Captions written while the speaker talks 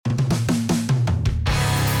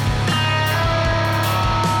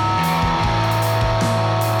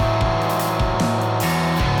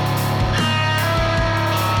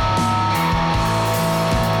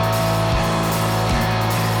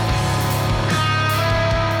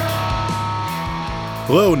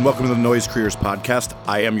Hello and welcome to the Noise Creators Podcast.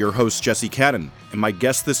 I am your host, Jesse Cannon, and my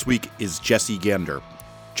guest this week is Jesse Gander.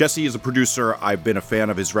 Jesse is a producer. I've been a fan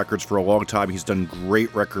of his records for a long time. He's done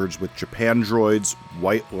great records with Japandroids,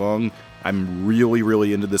 White Lung. I'm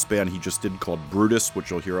really into this band he just did called Brutus,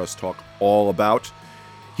 which you'll hear us talk all about.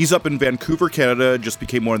 He's up in Vancouver, Canada, just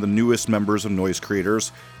became one of the newest members of Noise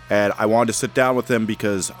Creators, and I wanted to sit down with him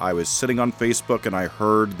because I was sitting on Facebook and I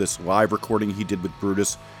heard this live recording he did with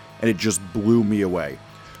Brutus, and it just blew me away.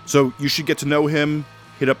 So you should get to know him,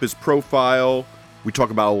 hit up his profile. We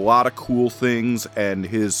talk about a lot of cool things, and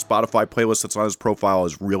his Spotify playlist that's on his profile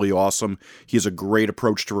is really awesome. He has a great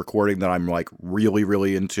approach to recording that I'm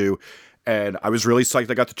really into, and I was really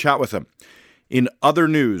psyched I got to chat with him. In other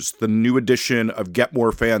news, the new edition of Get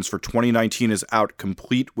More Fans for 2019 is out,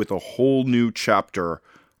 complete with a whole new chapter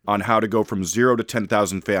on how to go from 0 to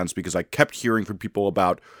 10,000 fans, because I kept hearing from people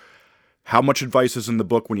about how much advice is in the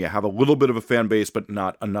book when you have a little bit of a fan base but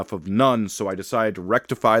not enough of none. So I decided to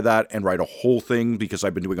rectify that and write a whole thing, because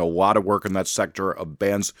I've been doing a lot of work in that sector of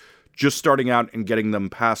bands just starting out and getting them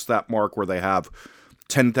past that mark where they have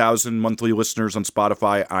 10,000 monthly listeners on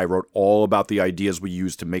Spotify. I wrote all about the ideas we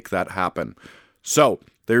use to make that happen. So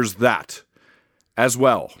there's that. As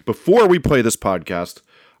well, before we play this podcast,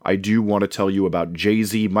 I do want to tell you about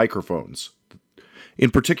JZ microphones. In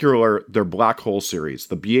particular, their Black Hole series,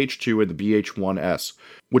 the BH2 and the BH1S,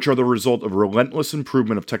 which are the result of relentless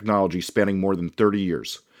improvement of technology spanning more than 30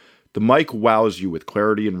 years. The mic wows you with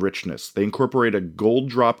clarity and richness. They incorporate a gold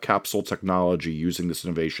drop capsule technology using this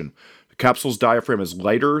innovation. The capsule's diaphragm is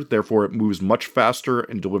lighter, therefore it moves much faster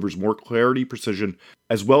and delivers more clarity, precision,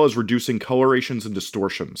 as well as reducing colorations and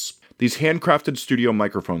distortions. These handcrafted studio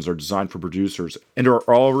microphones are designed for producers and are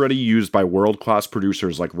already used by world-class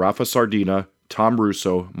producers like Rafa Sardina, Tom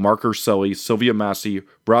Russo, Mark Urselli, Sylvia Massey,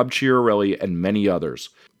 Rob Chiarelli, and many others.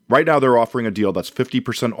 Right now they're offering a deal that's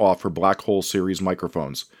 50% off for Black Hole series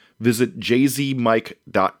microphones. Visit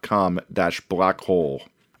jzmic.com/blackhole.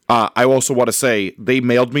 I also want to say, they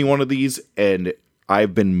mailed me one of these, and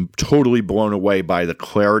I've been totally blown away by the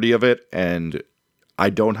clarity of it, and I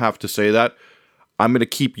don't have to say that. I'm going to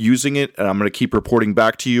keep using it, and I'm going to keep reporting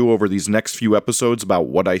back to you over these next few episodes about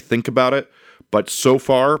what I think about it. But so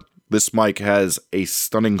far, this mic has a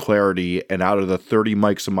stunning clarity, and out of the 30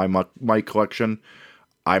 mics in my mic collection,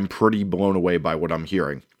 I'm pretty blown away by what I'm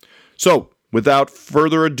hearing. So, without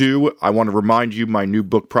further ado, I want to remind you my new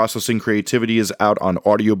book, Processing Creativity, is out on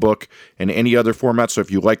audiobook and any other format, so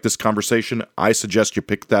if you like this conversation, I suggest you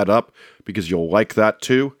pick that up, because you'll like that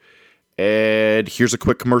too. And here's a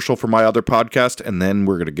quick commercial for my other podcast, and then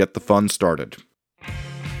we're going to get the fun started.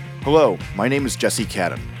 Hello, my name is Jesse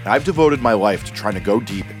Cannon, and I've devoted my life to trying to go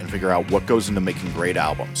deep and figure out what goes into making great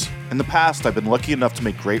albums. In the past, I've been lucky enough to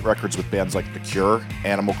make great records with bands like The Cure,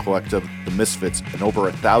 Animal Collective, The Misfits, and over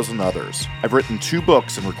 1,000 others. I've written 2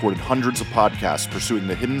 books and recorded hundreds of podcasts pursuing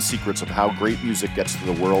the hidden secrets of how great music gets to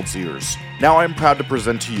the world's ears. Now I am proud to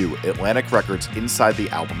present to you Atlantic Records' Inside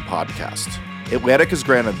the Album podcast. Atlantic has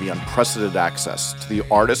granted me unprecedented access to the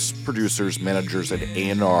artists, producers, managers, and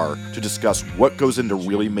A&R to discuss what goes into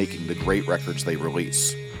really making the great records they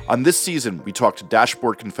release. On this season, we talked to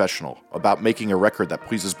Dashboard Confessional about making a record that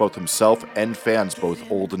pleases both himself and fans both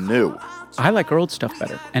old and new. I like our old stuff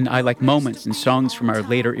better, and I like moments and songs from our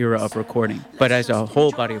later era of recording. But as a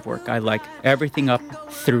whole body of work, I like everything up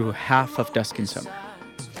through half of Dusk in Summer.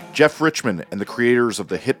 Jeff Richman and the creators of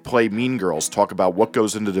the hit play Mean Girls talk about what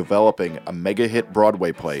goes into developing a mega hit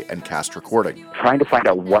Broadway play and cast recording. Trying to find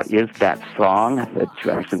out what is that song that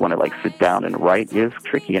you actually want to sit down and write is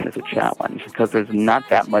tricky, and it's a challenge because there's not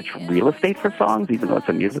that much real estate for songs, even though it's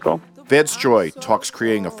a musical. Vance Joy talks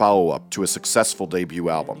creating a follow-up to a successful debut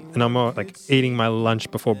album. And I'm more eating my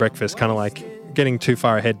lunch before breakfast, kind of getting too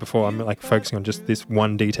far ahead before I'm focusing on just this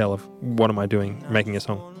one detail of what am I doing, making a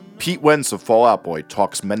song. Pete Wentz of Fall Out Boy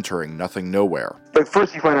talks mentoring Nothing Nowhere.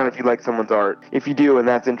 First you find out if you like someone's art. If you do and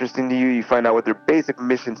that's interesting to you, you find out what their basic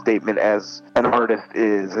mission statement as an artist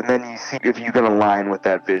is, and then you see if you can align with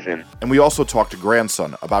that vision. And we also talked to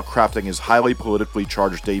Grandson about crafting his highly politically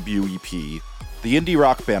charged debut EP, the indie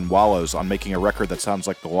rock band Wallows on making a record that sounds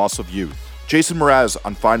like the loss of youth, Jason Mraz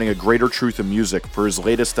on finding a greater truth in music for his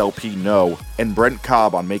latest LP, No, and Brent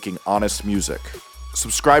Cobb on making honest music.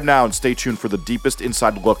 Subscribe now and stay tuned for the deepest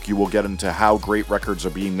inside look you will get into how great records are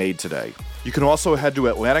being made today. You can also head to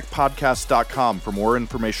AtlanticPodcast.com for more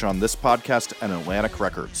information on this podcast and Atlantic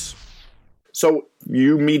Records. So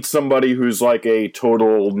you meet somebody who's a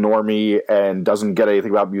total normie and doesn't get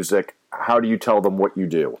anything about music. How do you tell them what you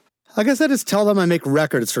do? I guess I just tell them I make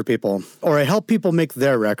records for people, or I help people make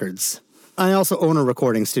their records. I also own a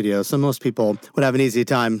recording studio, so most people would have an easy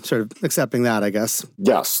time sort of accepting that, I guess.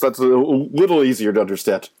 Yes, that's a little easier to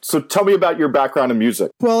understand. So tell me about your background in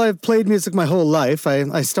music. Well, I've played music my whole life.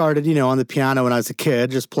 I started, on the piano when I was a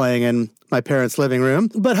kid, just playing in my parents' living room.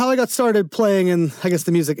 But how I got started playing in, I guess,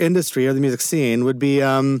 the music industry or the music scene would be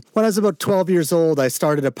when I was about 12 years old, I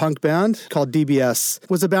started a punk band called DBS. It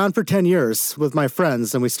was a band for 10 years with my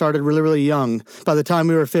friends, and we started really, really young. By the time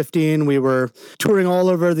we were 15, we were touring all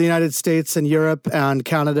over the United States and Europe and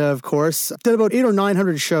Canada, of course. Did about 800 or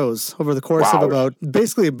 900 shows over the course of about,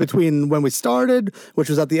 basically between when we started, which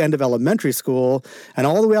was at the end of elementary school, and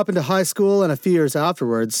all the way up into high school and a few years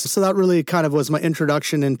afterwards. So that really kind of was my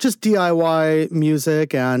introduction in just DIY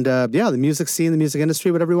music and, the music scene, the music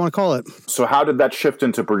industry, whatever you want to call it. So how did that shift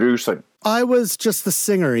into producing? I was just the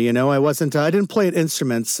singer, I didn't play an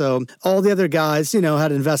instrument. So all the other guys,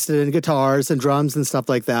 had invested in guitars and drums and stuff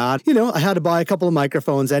like that. I had to buy a couple of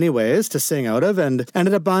microphones anyways to sing out of, and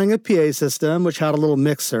ended up buying a PA system, which had a little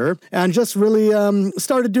mixer, and just really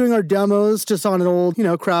started doing our demos just on an old,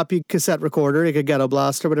 crappy cassette recorder, like a ghetto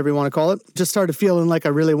blaster, whatever you want to call it. Just started feeling like I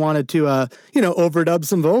really wanted to, overdub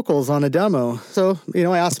some vocals on a demo. So,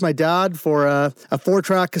 I asked my dad for a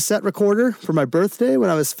 4-track cassette recorder for my birthday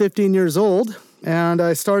when I was 15 years old, and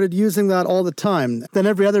I started using that all the time. Then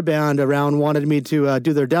every other band around wanted me to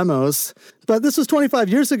do their demos. But this was 25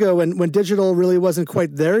 years ago when digital really wasn't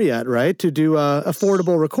quite there yet, right, to do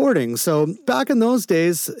affordable recording. So back in those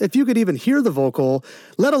days, if you could even hear the vocal,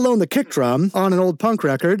 let alone the kick drum on an old punk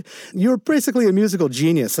record, you were basically a musical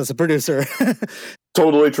genius as a producer.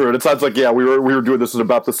 Totally true. And it sounds like, we were doing this at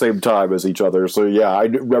about the same time as each other. So, I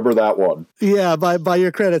remember that one. Yeah, by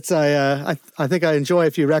your credits, I think I enjoy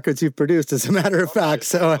a few records you've produced, as a matter of fact.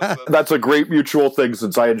 So that's a great mutual thing,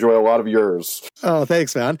 since I enjoy a lot of yours. Oh,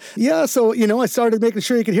 thanks, man. Yeah, so, I started making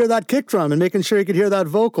sure you could hear that kick drum and making sure you could hear that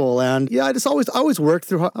vocal. And I just always worked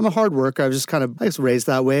through. I'm a hard worker. I was just I was raised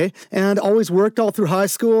that way, and always worked all through high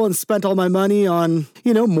school and spent all my money on,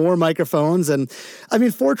 more microphones. And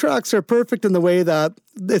 4-tracks are perfect in the way that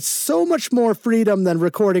it's so much more freedom than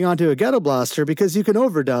recording onto a ghetto blaster, because you can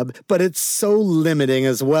overdub, but it's so limiting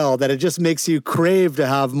as well that it just makes you crave to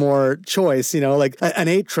have more choice. Like an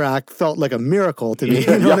 8-track felt like a miracle to me.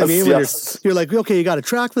 You know what I mean? When you're like, okay, you got a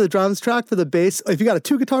track for the drums, track for the bass. If you got a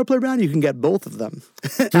 2-guitar player band, you can get both of them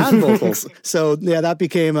and vocals. So that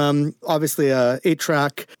became obviously a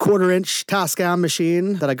 8-track 1/4-inch Tascam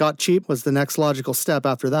machine that I got cheap was the next logical step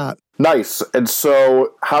after that. Nice. And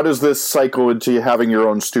so how does this cycle into having your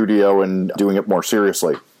own studio and doing it more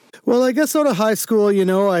seriously? Well, I guess out of high school,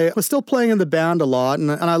 I was still playing in the band a lot,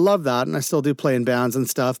 and I love that, and I still do play in bands and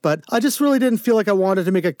stuff, but I just really didn't feel like I wanted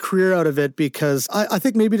to make a career out of it, because I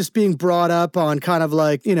think maybe just being brought up on kind of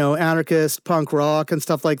like, anarchist punk rock and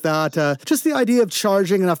stuff like that, just the idea of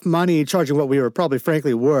charging enough money, charging what we were probably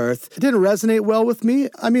frankly worth, it didn't resonate well with me.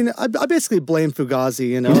 I basically blame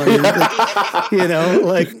Fugazi,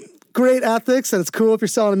 like... Great ethics, and it's cool if you're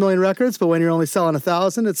selling 1 million records, but when you're only selling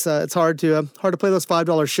 1,000, it's hard to play those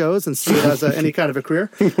 $5 shows and see it as any kind of a career.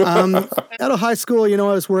 Out of high school,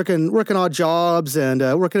 I was working odd jobs and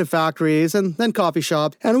working in factories and then coffee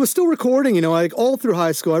shop, and I was still recording. Like all through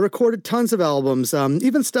high school, I recorded tons of albums,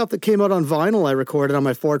 even stuff that came out on vinyl. I recorded on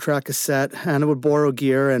my 4-track cassette, and I would borrow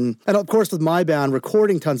gear, and of course with my band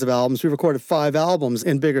recording tons of albums, we recorded 5 albums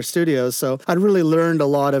in bigger studios. So I'd really learned a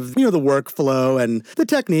lot of the workflow and the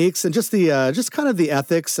techniques. And just kind of the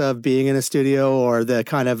ethics of being in a studio, or the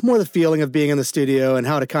kind of more the feeling of being in the studio and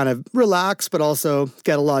how to kind of relax, but also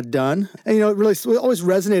get a lot done. And, it really always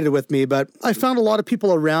resonated with me, but I found a lot of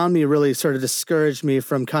people around me really sort of discouraged me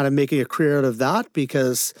from kind of making a career out of that,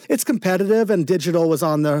 because it's competitive and digital was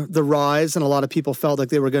on the rise, and a lot of people felt like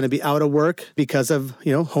they were going to be out of work because of,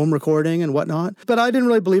 home recording and whatnot. But I didn't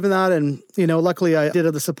really believe in that. And, luckily I did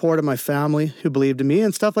have the support of my family who believed in me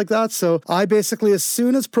and stuff like that. So I basically, as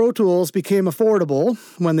soon as Pro Tools became affordable,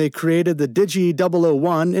 when they created the Digi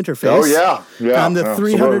 001 interface. Oh, yeah. And the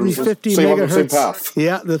 350 megahertz.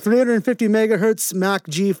 Yeah, the 350 megahertz Mac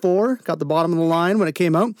G4 got the bottom of the line when it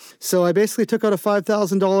came out. So I basically took out a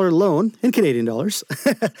 $5,000 loan in Canadian dollars.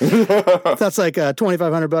 That's like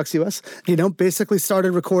 $2,500 US. Basically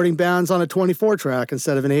started recording bands on a 24-track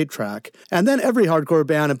instead of an 8-track. And then every hardcore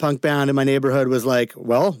band and punk band in my neighborhood was like,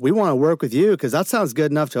 well, we want to work with you because that sounds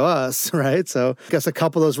good enough to us, right? So I guess a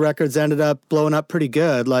couple of those records ended up blowing up pretty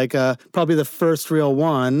good. Like probably the first real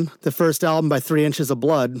one, the first album by 3 Inches of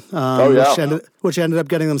Blood, which ended up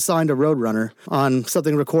getting them signed to Roadrunner on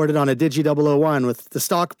something recorded on a Digi 001 with the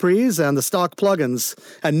stock pre's and the stock plugins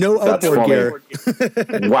and no outboard gear.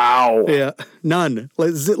 Wow. Yeah, none.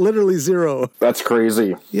 Like, literally zero. That's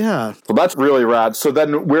crazy. Yeah. Well, that's really rad. So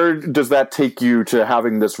then where does that take you to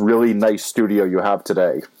having this really nice studio you have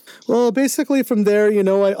today? Well, basically from there,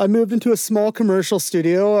 I moved into a small commercial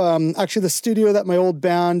studio. Actually, the studio that my old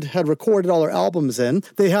band had recorded all their albums in,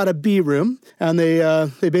 they had a B room, and they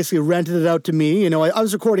basically rented it out to me. I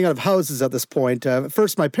was recording out of houses at this point.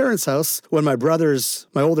 First, my parents' house, when my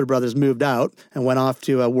older brothers moved out and went off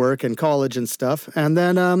to work and college and stuff. And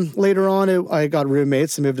then later on, I got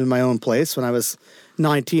roommates and moved into my own place when I was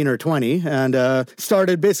 19 or 20 and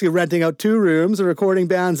started basically renting out 2 rooms and recording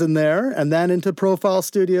bands in there, and then into Profile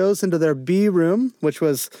Studios, into their B room, which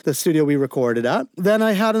was the studio we recorded at. Then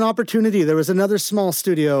I had an opportunity. There was another small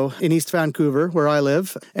studio in East Vancouver where I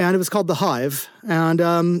live, and it was called The Hive. And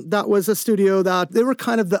that was a studio that they were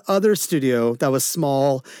kind of the other studio that was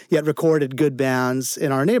small, yet recorded good bands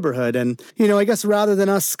in our neighborhood. And, I guess rather than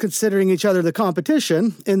us considering each other the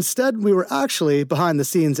competition, instead we were actually behind the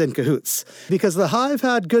scenes in cahoots, because The Hive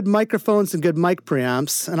had good microphones and good mic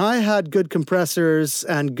preamps, and I had good compressors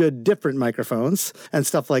and good different microphones and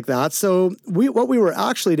stuff like that. So what we were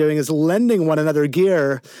actually doing is lending one another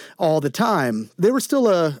gear all the time. They were still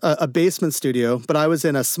a basement studio, but I was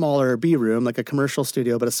in a smaller B room, like a commercial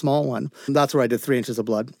studio, but a small one. That's where I did 3 Inches of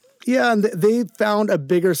Blood. Yeah, and they found a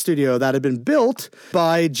bigger studio that had been built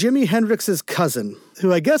by Jimi Hendrix's cousin,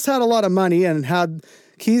 who I guess had a lot of money and had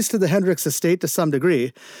keys to the Hendrix estate to some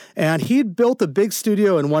degree. And he'd built a big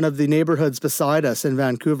studio in one of the neighborhoods beside us in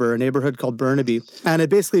Vancouver, a neighborhood called Burnaby. And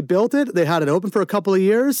it basically built it. They had it open for a couple of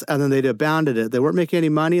years, and then they'd abandoned it. They weren't making any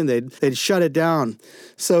money, and they'd shut it down.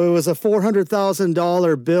 So it was a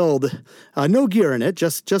 $400,000 build. No gear in it,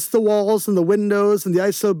 just the walls and the windows and the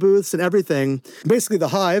ISO booths and everything. Basically, The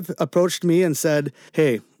Hive approached me and said,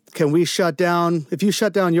 hey, can we shut down, if you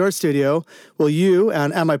shut down your studio, will you,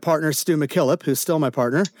 and my partner Stu McKillop, who's still my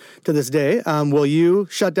partner to this day, will you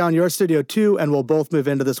shut down your studio too, and we'll both move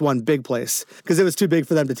into this one big place? Because it was too big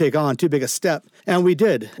for them to take on, too big a step. And we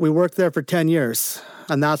did. We worked there for 10 years.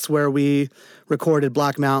 And that's where we recorded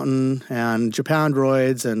Black Mountain and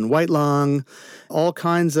Japandroids and White Lung, all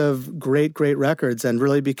kinds of great, great records, and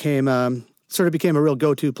really became a real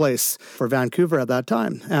go-to place for Vancouver at that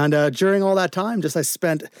time. And during all that time, I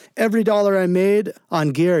spent every dollar I made on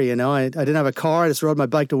gear, I didn't have a car. I just rode my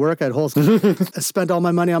bike to work. I spent all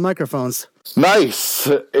my money on microphones. Nice.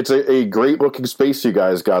 It's a great looking space you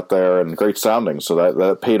guys got there and great sounding, so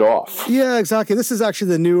that paid off. Yeah, exactly. This is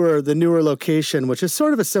actually the newer location, which is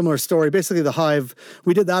sort of a similar story. Basically, The Hive,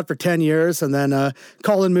 we did that for 10 years, and then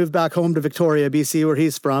Colin moved back home to Victoria, BC, where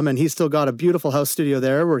he's from, and he's still got a beautiful house studio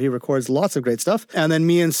there where he records lots of great stuff. And then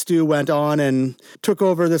me and Stu went on and took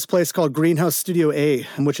over this place called Greenhouse Studio A,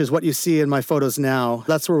 which is what you see in my photos now.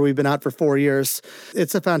 That's where we've been at for 4 years.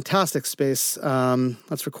 It's a fantastic space.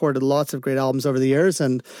 That's recorded lots of great albums over the years,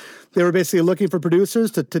 and they were basically looking for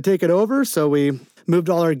producers to take it over, so we moved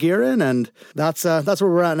all our gear in, and that's where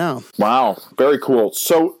we're at now. Wow, very cool.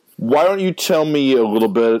 So why don't you tell me a little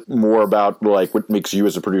bit more about what makes you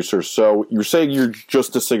as a producer? So you're saying you're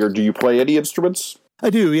just a singer. Do you play any instruments? I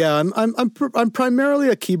do, yeah. I'm primarily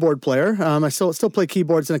a keyboard player. I still play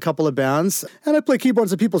keyboards in a couple of bands, and I play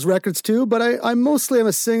keyboards in people's records too. But I mostly am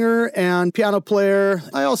a singer and piano player.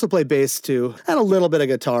 I also play bass too, and a little bit of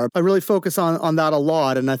guitar. I really focus on that a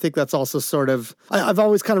lot, and I think that's also sort of I've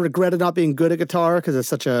always kind of regretted not being good at guitar because it's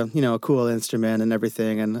such a a cool instrument and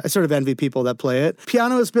everything, and I sort of envy people that play it.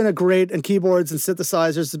 Piano has been and keyboards and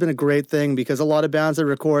synthesizers has been a great thing because a lot of bands I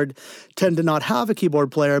record tend to not have a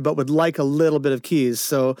keyboard player but would like a little bit of keys.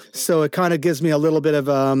 So it kind of gives me a little bit of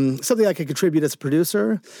something I could contribute as a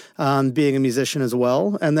producer, being a musician as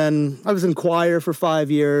well. And then I was in choir for 5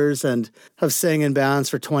 years and have sang in bands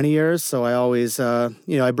for 20 years. So I always, I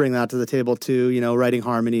bring that to the table too, writing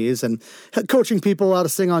harmonies and coaching people how to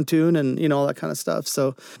sing on tune and, all that kind of stuff.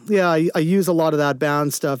 So yeah, I use a lot of that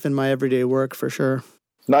band stuff in my everyday work for sure.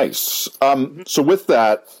 Nice. So with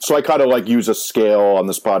that, I kind of use a scale on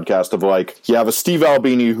this podcast of you have a Steve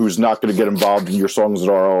Albini who's not going to get involved in your songs at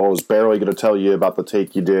all, is barely going to tell you about the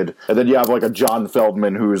take you did. And then you have a John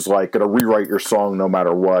Feldman who's going to rewrite your song no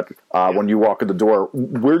matter what when you walk in the door.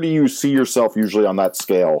 Where do you see yourself usually on that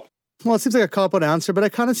scale? Well, it seems like a cop-out answer, but I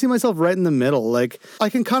kind of see myself right in the middle. I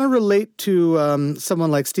can kind of relate to someone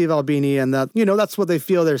like Steve Albini, and that that's what they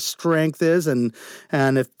feel their strength is, and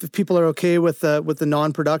if people are okay with the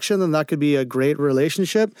non-production, then that could be a great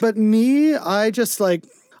relationship. But me, I just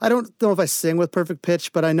I don't know if I sing with perfect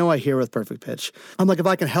pitch, but I know I hear with perfect pitch. I'm like, if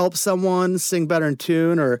I can help someone sing better in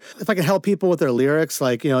tune, or if I can help people with their lyrics,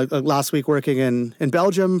 like, like last week working in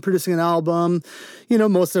Belgium, producing an album,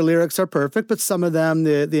 most of their lyrics are perfect, but some of them,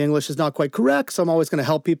 the English is not quite correct. So I'm always going to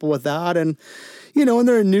help people with that. And, and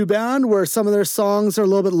they're a new band where some of their songs are a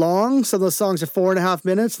little bit long. Some of those songs are 4.5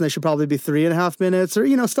 minutes and they should probably be 3.5 minutes,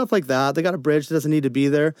 or, stuff like that. They got a bridge that doesn't need to be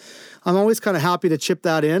there. I'm always kind of happy to chip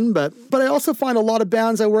that in. But I also find a lot of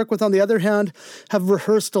bands I work with, on the other hand, have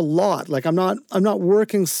rehearsed a lot. Like I'm not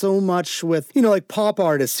working so much with, like pop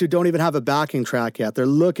artists who don't even have a backing track yet. They're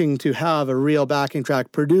looking to have a real backing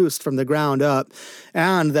track produced from the ground up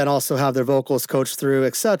and then also have their vocals coached through,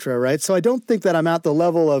 etc. Right? So I don't think that I'm at the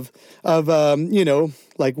level of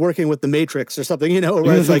like working with the Matrix or something,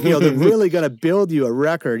 where it's like, they're really going to build you a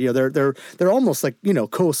record. They're almost like,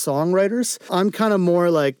 co-songwriters. I'm kind of more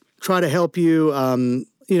like try to help you,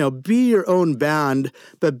 be your own band,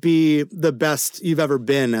 but be the best you've ever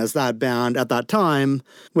been as that band at that time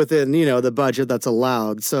within, the budget that's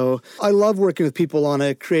allowed. So I love working with people on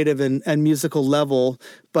a creative and musical level,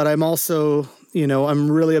 but I'm also,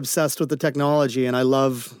 I'm really obsessed with the technology, and I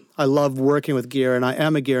love working with gear, and I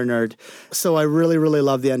am a gear nerd. So I really, really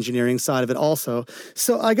love the engineering side of it also.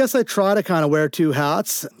 So I guess I try to kind of wear two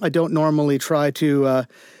hats. I don't normally try to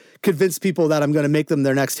convince people that I'm going to make them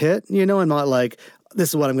their next hit. I'm not like, this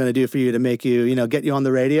is what I'm going to do for you to make you, get you on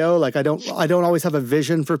the radio. Like I don't always have a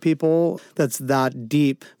vision for people that's that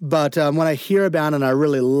deep. But when I hear a band and I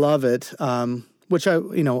really love it, which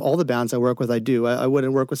all the bands I work with, I do. I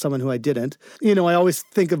wouldn't work with someone who I didn't. I always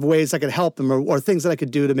think of ways I could help them or things that I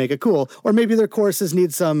could do to make it cool. Or maybe their choruses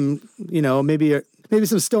need some, maybe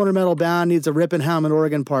some stoner metal band needs a rip and Hammond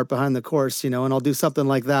organ part behind the chorus, and I'll do something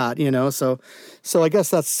like that, So I guess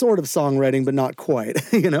that's sort of songwriting, but not quite,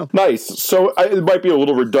 Nice. So it might be a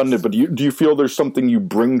little redundant, but do you feel there's something you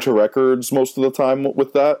bring to records most of the time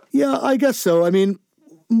with that? Yeah, I guess so. I mean,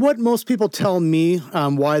 what most people tell me,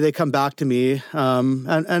 why they come back to me,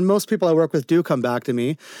 and most people I work with do come back to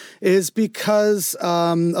me, is because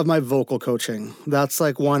of my vocal coaching. That's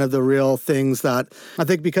like one of the real things that I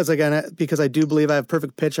think, because I do believe I have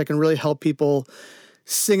perfect pitch, I can really help people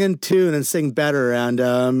sing in tune and sing better. And,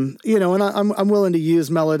 and I'm willing to use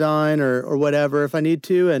Melodyne or whatever if I need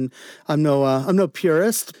to. And I'm no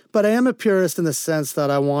purist, but I am a purist in the sense that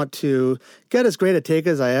I want to get as great a take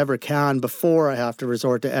as I ever can before I have to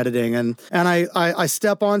resort to editing. And I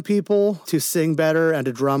step on people to sing better and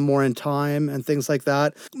to drum more in time and things like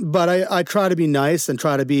that. But I try to be nice and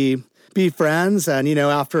try to be friends. And,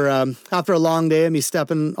 after a long day of me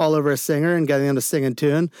stepping all over a singer and getting them to sing in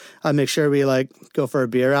tune, I make sure we go for a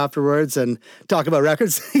beer afterwards and talk about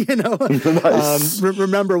records, Nice.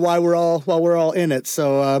 Remember why we're all in it.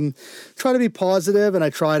 So, try to be positive, and I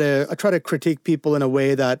try to critique people in a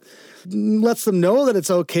way that lets them know that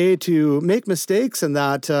it's okay to make mistakes, and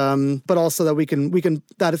that, but also that we can,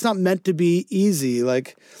 that it's not meant to be easy.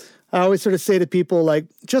 Like, I always sort of say to people,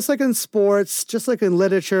 just like in sports, just like in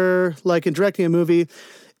literature, like in directing a movie,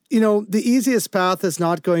 the easiest path is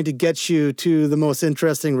not going to get you to the most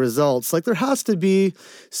interesting results. Like, there has to be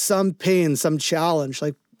some pain, some challenge.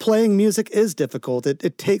 Like, playing music is difficult.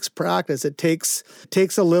 It takes practice. It takes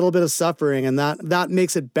a little bit of suffering, and that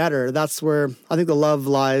makes it better. That's where I think the love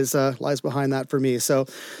lies behind that for me. So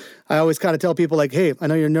I always kind of tell people, hey, I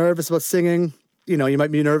know you're nervous about singing. You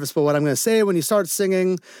might be nervous about what I'm going to say when you start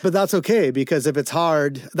singing, but that's okay, because if it's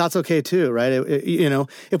hard, that's okay too, right?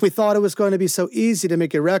 If we thought it was going to be so easy to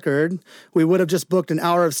make a record, we would have just booked an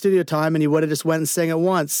hour of studio time and you would have just went and sang it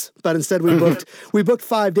once. But instead we booked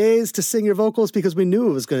 5 days to sing your vocals because we knew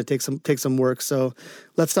it was going to take some work. So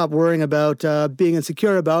let's stop worrying about being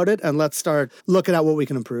insecure about it, and let's start looking at what we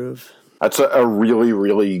can improve. That's a really,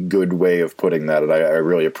 really good way of putting that, and I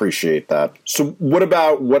really appreciate that. So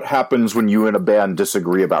what happens when you and a band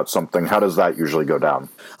disagree about something? How does that usually go down?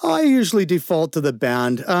 I usually default to the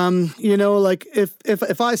band.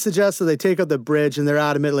 If I suggest that they take out the bridge and they're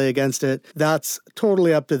adamantly against it, that's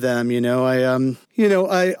totally up to them.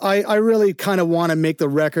 I really kind of want to make the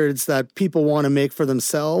records that people want to make for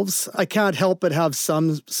themselves. I can't help but have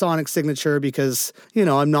some sonic signature because,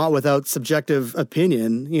 I'm not without subjective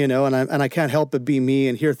opinion, and I can't help but be me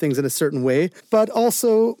and hear things in a certain way. But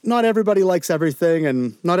also, not everybody likes everything,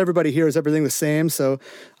 and not everybody hears everything the same. So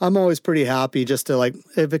I'm always pretty happy just to,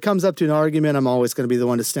 if it comes up to an argument, I'm always going to be the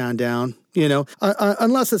one to stand down,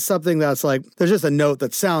 unless it's something that's there's just a note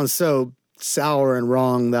that sounds so sour and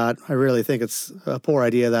wrong that I really think it's a poor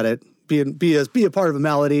idea that it be a part of a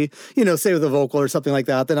melody, say with a vocal or something like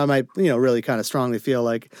that, then I might, really kind of strongly feel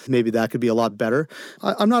like maybe that could be a lot better.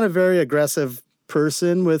 I'm not a very aggressive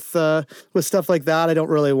person with stuff like that. I don't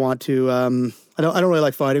really want to. I don't really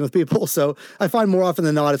like fighting with people, so I find more often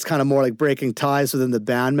than not it's kind of more like breaking ties within the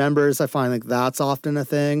band members. I find like that's often a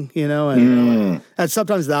thing, and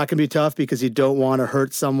sometimes that can be tough because you don't want to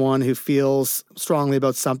hurt someone who feels strongly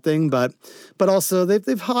about something, but also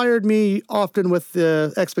they've hired me often with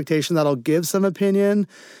the expectation that I'll give some opinion,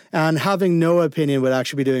 and having no opinion would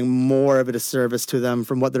actually be doing more of a disservice to them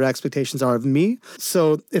from what their expectations are of me.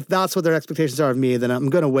 So if that's what their expectations are of me, then I'm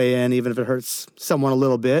going to weigh in, even if it hurts someone a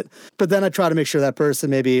little bit. But then I try to make sure that person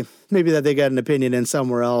maybe that they get an opinion in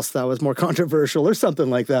somewhere else that was more controversial or something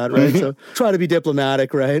like that, right? So try to be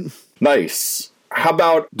diplomatic, right? Nice. How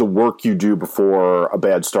about the work you do before a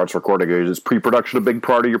band starts recording? Is pre-production a big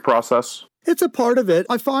part of your process? It's a part of it.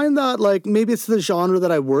 I find that, like, maybe it's the genre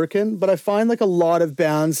that I work in, but I find like a lot of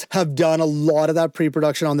bands have done a lot of that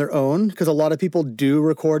pre-production on their own, because a lot of people do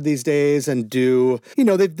record these days and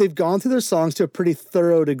they've gone through their songs to a pretty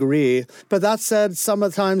thorough degree. But that said,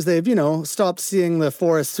 sometimes they've, stopped seeing the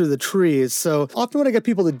forest through the trees. So often what I get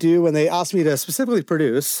people to do when they ask me to specifically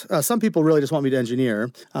produce, some people really just want me to engineer,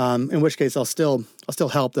 in which case I'll still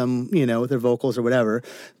help them, with their vocals or whatever.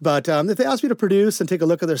 But if they ask me to produce and take a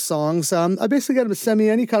look at their songs, I basically get them to send me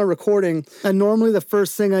any kind of recording. And normally the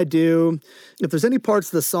first thing I do, if there's any parts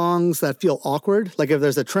of the songs that feel awkward, like if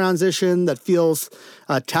there's a transition that feels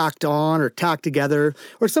tacked on or tacked together,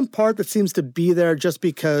 or some part that seems to be there just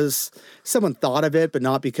because someone thought of it, but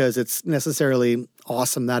not because it's necessarily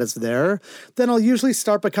awesome that it's there, then I'll usually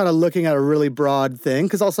start by kind of looking at a really broad thing,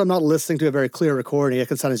 because also I'm not listening to a very clear recording. It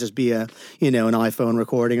can sometimes just be an iPhone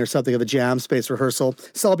recording or something of a jam space rehearsal.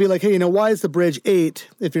 So I'll be like, hey, why is the bridge 8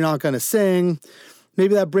 if you're not going to sing?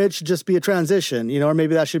 Maybe that bridge should just be a transition, or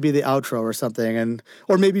maybe that should be the outro or something.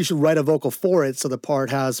 Or maybe you should write a vocal for it so the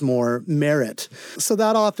part has more merit. So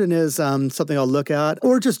that often is something I'll look at.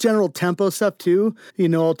 Or just general tempo stuff too.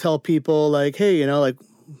 I'll tell people like, hey, it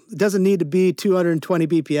doesn't need to be 220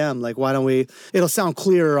 BPM. Like, why don't it'll sound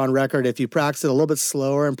clearer on record if you practice it a little bit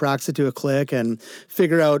slower and practice it to a click and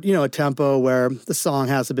figure out, a tempo where the song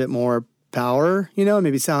has a bit more power,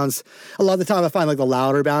 maybe sounds, a lot of the time I find like the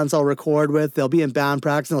louder bands I'll record with, they'll be in band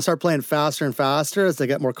practice and they'll start playing faster and faster as they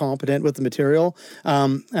get more competent with the material.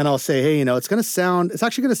 And I'll say, hey, it's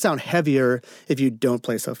actually going to sound heavier if you don't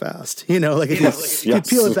play so fast. If you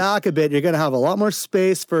peel it back a bit, you're going to have a lot more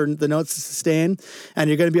space for the notes to sustain, and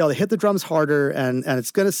you're going to be able to hit the drums harder, and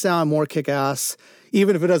it's going to sound more kick-ass,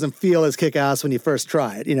 even if it doesn't feel as kick-ass when you first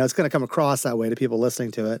try it. It's going to come across that way to people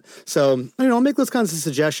listening to it. So, I'll make those kinds of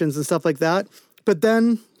suggestions and stuff like that. But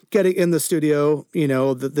then getting in the studio,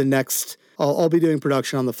 the next, I'll be doing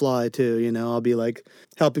production on the fly too. I'll be like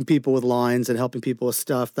helping people with lines and helping people with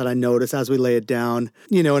stuff that I notice as we lay it down,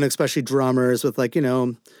 and especially drummers with like,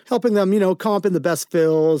 helping them, comp in the best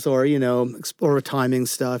fills or, or timing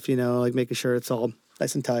stuff, like making sure it's all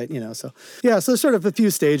nice and tight, so yeah, so sort of a few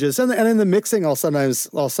stages, and in the mixing, I'll sometimes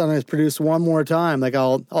produce one more time. Like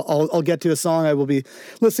I'll get to a song, I will be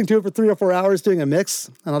listening to it for 3 or 4 hours doing a mix,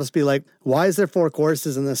 and I'll just be like, why is there 4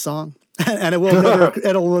 choruses in this song? And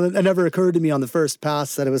it never occurred to me on the first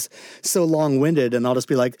pass that it was so long-winded, and I'll just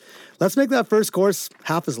be like, let's make that first chorus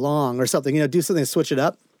half as long or something, do something to switch it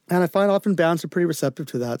up. And I find often bands are pretty receptive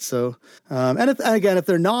to that. So, if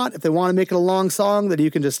they want to make it a long song that you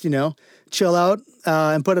can just, chill out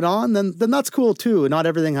and put it on, then that's cool too. Not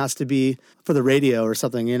everything has to be for the radio or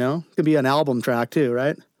something, It could be an album track too,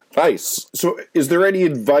 right? Nice. So is there any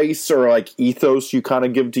advice or like ethos you kind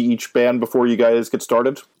of give to each band before you guys get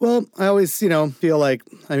started? Well, I always, feel like,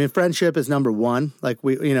 friendship is number one. Like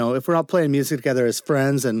if we're not playing music together as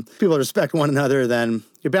friends and people respect one another, then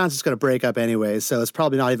your band's just going to break up anyway. So it's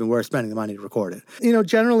probably not even worth spending the money to record it.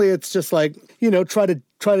 Generally it's just like, try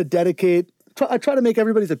to dedicate, I try to make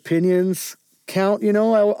everybody's opinions count.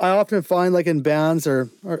 I often find like in bands, or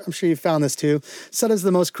I'm sure you found this too, sometimes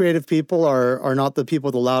the most creative people are not the people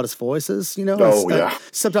with the loudest voices, Oh, yeah.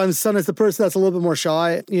 Sometimes the person that's a little bit more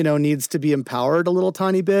shy, needs to be empowered a little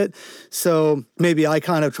tiny bit. So maybe I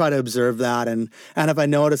kind of try to observe that. And if I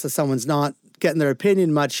notice that someone's not getting their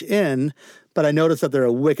opinion much in, but I notice that they're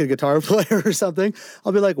a wicked guitar player or something,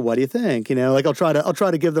 I'll be like, what do you think? Like I'll try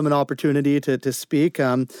to give them an opportunity to speak.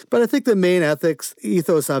 But I think the main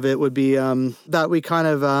ethos of it would be that we kind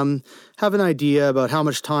of have an idea about how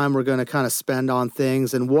much time we're going to kind of spend on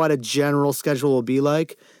things and what a general schedule will be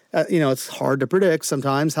like. It's hard to predict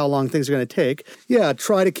sometimes how long things are going to take. Yeah,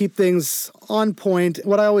 try to keep things on point.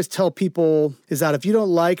 What I always tell people is that if you don't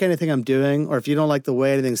like anything I'm doing, or if you don't like the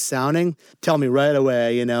way anything's sounding, tell me right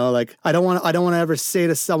away. Like I don't want to ever say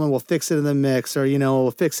to someone, "We'll fix it in the mix," or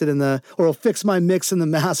we'll fix it or we'll fix my mix in the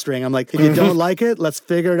mastering. I'm like, if you don't like it, let's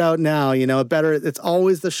figure it out now. It's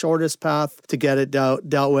always the shortest path to get it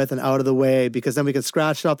dealt with and out of the way, because then we can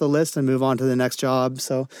scratch it off the list and move on to the next job.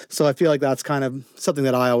 So I feel like that's kind of something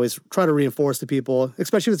that I always try to reinforce to people,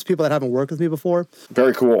 especially if it's people that haven't worked with me before.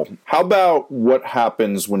 Very cool. How about what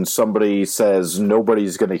happens when somebody says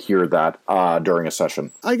nobody's going to hear that during a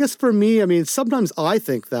session? I guess for me, sometimes I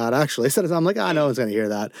think that actually. Sometimes I'm like, no one's going to hear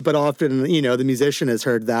that. But often, the musician has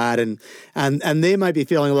heard that, and they might be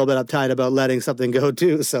feeling a little bit uptight about letting something go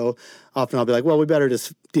too. So often I'll be like, well, we better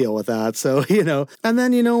just deal with that. So, and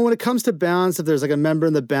then, when it comes to bands, if there's like a member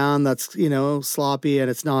in the band that's, sloppy, and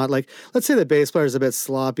it's not like, let's say the bass player is a bit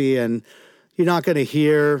sloppy and you're not going to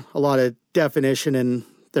hear a lot of definition in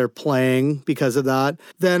their playing because of that,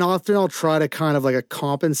 then often I'll try to kind of like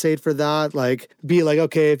compensate for that. Like be like,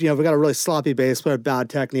 okay, if we got a really sloppy bass player, bad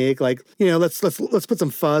technique, like, let's put some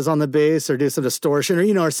fuzz on the bass or do some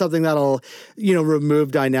distortion or something that'll,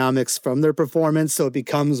 remove dynamics from their performance. So it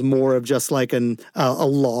becomes more of just like a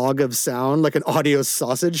log of sound, like an audio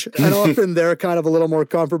sausage. And often they're kind of a little more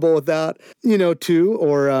comfortable with that, too.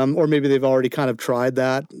 Or maybe they've already kind of tried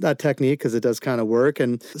that technique because it does kind of work.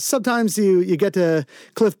 And sometimes you get to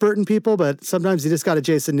Cliff Burton people, but sometimes you just got to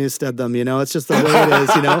Jason Newsted them, It's just the way it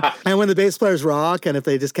is, And when the bass players rock, and if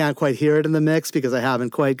they just can't quite hear it in the mix because I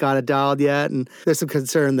haven't quite got it dialed yet, and there's some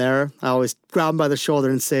concern there, I always grab them by the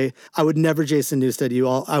shoulder and say, I would never Jason Newsted you.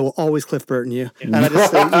 I will always Cliff Burton you. And I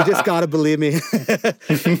just say, you just got to believe me.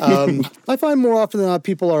 I find more often than not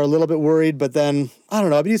people are a little bit worried, but then I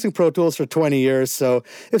don't know. I've been using Pro Tools for 20 years, so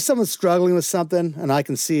if someone's struggling with something and I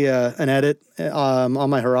can see an edit on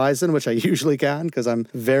my horizon, which I usually can because I'm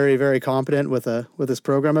very, very competent with this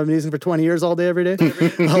program I've been using for 20 years all day, every day,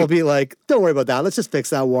 I'll be like, don't worry about that. Let's just fix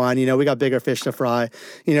that one. We got bigger fish to fry.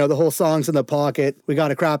 The whole song's in the pocket. We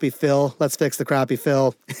got a crappy fill. Let's fix the crappy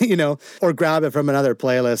fill, or grab it from another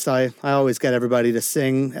playlist. I always get everybody to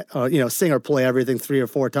sing or play everything 3 or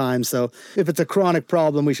 4 times. So if it's a chronic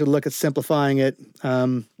problem, we should look at simplifying it.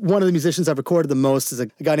 One of the musicians I've recorded the most is a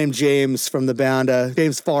guy named James from the band,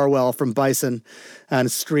 James Farwell from Bison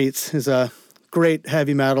and Streets. He's a great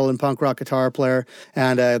heavy metal and punk rock guitar player.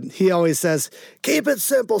 And he always says, keep it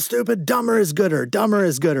simple, stupid. Dumber is gooder. Dumber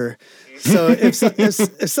is gooder. So if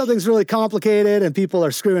something's really complicated and people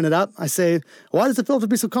are screwing it up, I say, why does the filter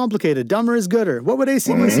be so complicated? Dumber is gooder. What would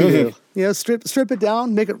AC/DC do? Strip it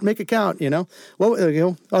down, make it count.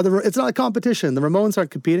 It's not a competition. The Ramones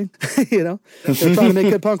aren't competing. They're trying to make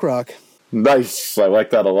good punk rock. Nice. I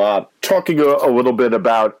like that a lot. Talking a little bit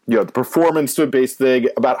about, the performance to a bass thing,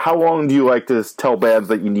 about how long do you like to tell bands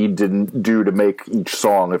that you need to do to make each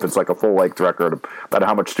song, if it's like a full-length record, about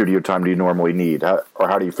how much studio time do you normally need, or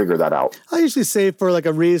how do you figure that out? I usually say for like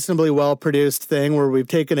a reasonably well-produced thing where we've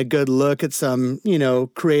taken a good look at some,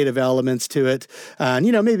 creative elements to it, and,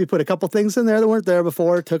 maybe put a couple things in there that weren't there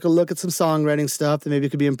before, took a look at some songwriting stuff that maybe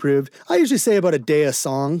could be improved. I usually say about a day a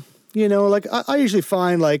song. I usually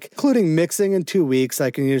find, like, including mixing in 2 weeks, I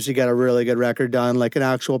can usually get a really good record done, like an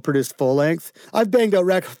actual produced full-length. I've banged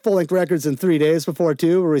out full-length records in 3 days before,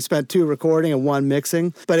 too, where we spent 2 recording and 1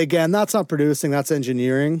 mixing. But again, that's not producing, that's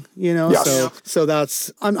engineering, Yes. So that's,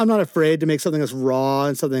 I'm not afraid to make something that's raw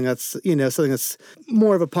and something that's, something that's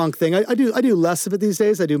more of a punk thing. I do less of it these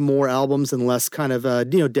days. I do more albums and less kind of,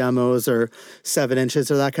 demos or 7 inches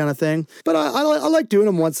or that kind of thing. But I like doing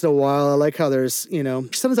them once in a while. I like how there's,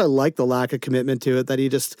 sometimes I like the lack of commitment to it, that you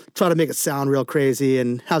just try to make it sound real crazy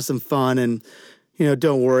and have some fun and,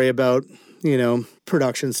 don't worry about,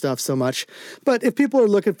 production stuff so much. But if people are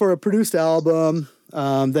looking for a produced album,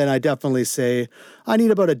 then I definitely say I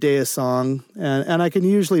need about a day a song, and I can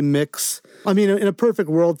usually mix. I mean, in a perfect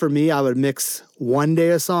world for me, I would mix 1 day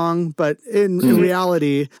a song, but in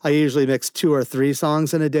reality, I usually mix 2 or 3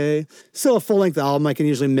 songs in a day. So a full-length album, I can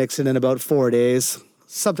usually mix it in about 4 days.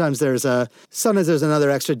 Sometimes there's another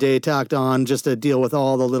extra day tacked on just to deal with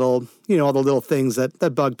all the little things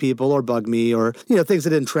that bug people or bug me, or, things that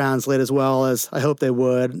didn't translate as well as I hope they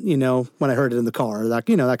would, when I heard it in the car, that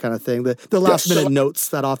kind of thing. The last minute notes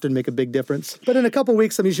that often make a big difference. But in a couple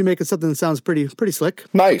weeks, I'm usually making something that sounds pretty slick.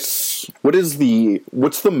 Nice. What's the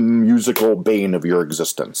musical bane of your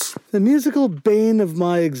existence? The musical bane of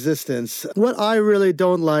my existence. What I really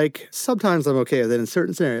don't like, sometimes I'm okay with it in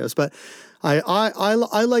certain scenarios, but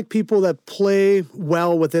I like people that play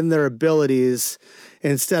well within their abilities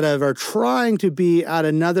instead of are trying to be at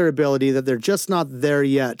another ability that they're just not there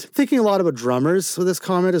yet. Thinking a lot about drummers with this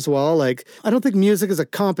comment as well. Like, I don't think music is a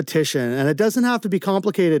competition, and it doesn't have to be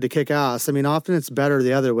complicated to kick ass. I mean, often it's better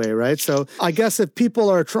the other way, right? So I guess if people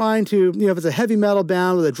are trying to, if it's a heavy metal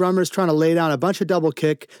band where the drummer's trying to lay down a bunch of double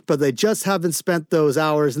kick, but they just haven't spent those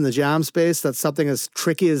hours in the jam space, that's something as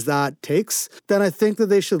tricky as that takes, then I think that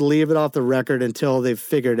they should leave it off the record until they've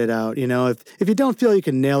figured it out. If you don't feel you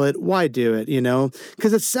can nail it, why do it,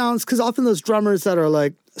 because often those drummers that are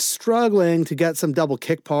like struggling to get some double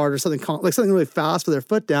kick part or something like something really fast with their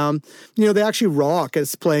foot down, they actually rock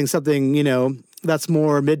as playing something, that's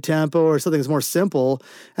more mid-tempo or something that's more simple,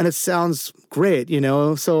 and it sounds great,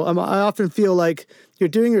 So I often feel like you're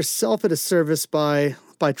doing yourself a disservice by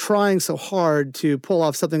trying so hard to pull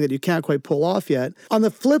off something that you can't quite pull off yet. On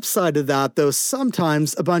the flip side of that, though,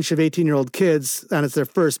 sometimes a bunch of 18-year-old kids, and it's their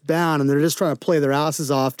first band, and they're just trying to play their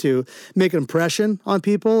asses off to make an impression on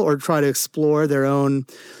people or try to explore their own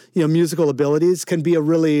musical abilities, can be a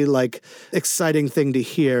really exciting thing to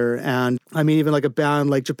hear. And I mean, even like a band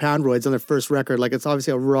like Japandroids on their first record, it's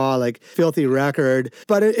obviously a raw, filthy record,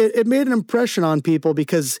 but it made an impression on people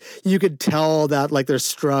because you could tell that they're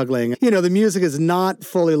struggling. The music is not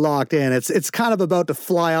fully locked in. It's kind of about to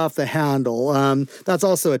fly off the handle. That's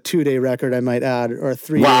also a 2-day record, I might add, or a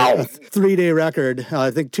 3-day record.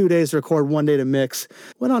 I think 2 days to record, 1 day to mix.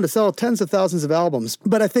 Went on to sell tens of thousands of albums.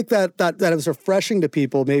 But I think that it was refreshing to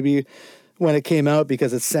people, maybe when it came out,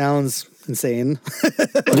 because it sounds insane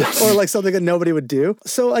or like something that nobody would do.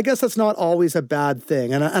 So I guess that's not always a bad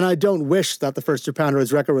thing. And I don't wish that the first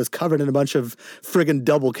Japandroids record was covered in a bunch of friggin'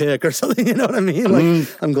 double kick or something, you know what I mean?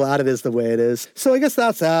 I'm glad it is the way it is. So I guess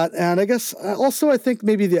that's that. And I guess also I think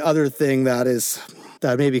maybe the other thing that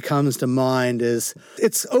maybe comes to mind is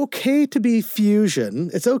it's okay to be fusion.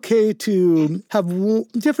 It's okay to have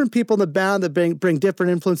different people in the band that bring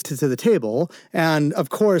different influences to the table. And of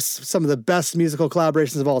course, some of the best musical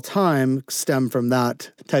collaborations of all time stem from that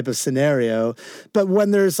type of scenario. But when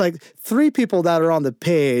there's 3 people that are on the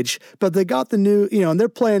page, but they got the new, and they're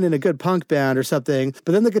playing in a good punk band or something,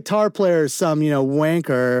 but then the guitar player is some,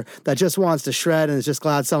 wanker that just wants to shred and is just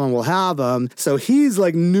glad someone will have him. So he's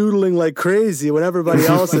noodling like crazy when everybody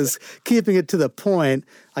else is keeping it to the point.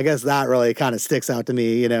 I guess that really kind of sticks out to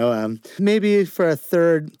me, Maybe for a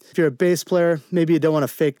third, if you're a bass player, maybe you don't want to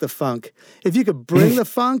fake the funk. If you could bring the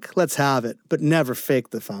funk, let's have it, but never fake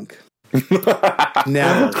the funk.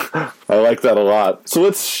 Never. I like that a lot. So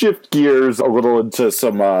let's shift gears a little into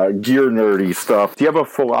some gear nerdy stuff. Do you have a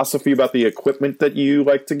philosophy about the equipment that you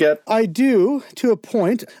like to get? I do, to a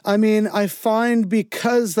point. I mean, I find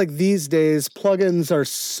because these days plugins are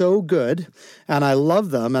so good and I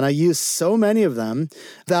love them and I use so many of them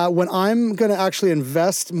that when I'm going to actually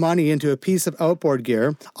invest money into a piece of outboard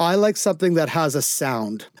gear, I like something that has a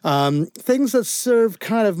sound. Things that serve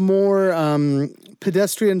kind of more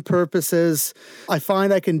pedestrian purposes, I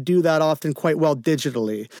find I can do that often quite well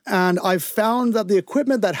digitally. And I've found that the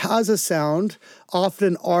equipment that has a sound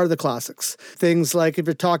often are the classics. Things like if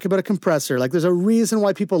you're talking about a compressor, there's a reason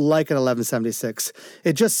why people like an 1176.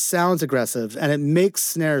 It just sounds aggressive and it makes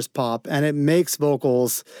snares pop and it makes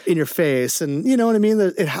vocals in your face. And you know what I mean?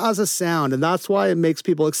 It has a sound and that's why it makes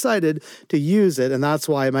people excited to use it. And that's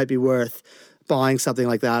why it might be worth buying something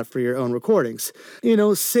like that for your own recordings.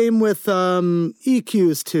 Same with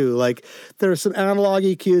EQs too. There are some analog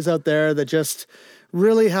EQs out there that just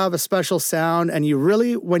really have a special sound, and you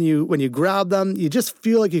really, when you grab them, you just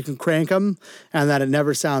feel like you can crank them, and that it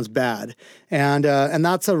never sounds bad. And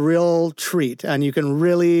that's a real treat. And you can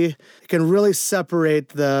really separate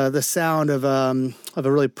the sound of a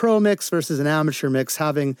really pro mix versus an amateur mix.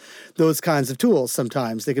 Having those kinds of tools,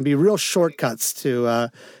 sometimes they can be real shortcuts to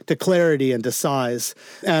clarity and to size.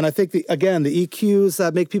 And I think the EQs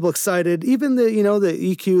that make people excited, even the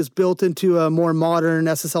EQs built into a more modern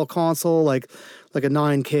SSL console, like a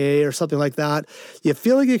 9K or something like that, you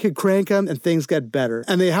feel like you can crank them and things get better.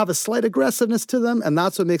 And they have a slight aggressiveness to them, and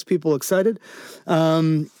that's what makes people excited.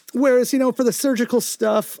 Whereas, for the surgical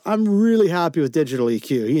stuff, I'm really happy with digital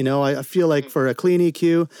EQ. I feel like for a clean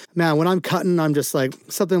EQ, man, when I'm cutting, I'm just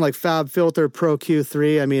something like Fab Filter Pro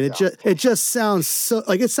Q3. I mean, it just sounds so,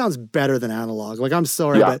 it sounds better than analog. I'm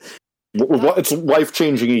sorry, but it's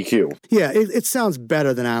life-changing EQ. Yeah, it sounds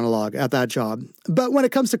better than analog at that job. But when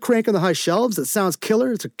it comes to cranking the high shelves, it sounds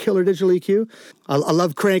killer. It's a killer digital EQ. I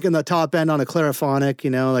love cranking the top end on a clariphonic,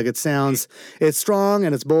 it's strong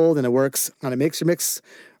and it's bold and it works and it makes your mix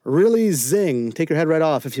really zing, take your head right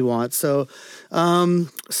off if you want. So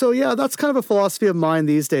yeah, that's kind of a philosophy of mine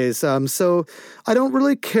these days. So I don't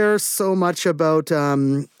really care so much about,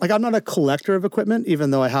 like I'm not a collector of equipment,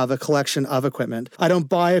 even though I have a collection of equipment. I don't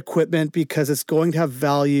buy equipment because it's going to have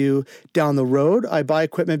value down the road. I buy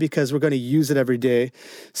equipment because we're going to use it every day.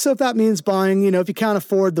 So if that means buying, if you can't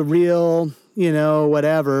afford the real,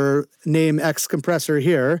 whatever, name X compressor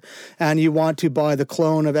here, and you want to buy the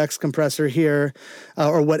clone of X compressor here,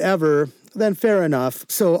 or whatever, then fair enough.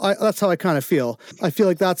 So that's how I kind of feel. I feel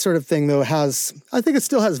like that sort of thing, though, I think it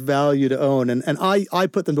still has value to own. And I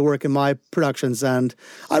put them to work in my productions. And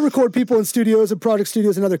I record people in studios and project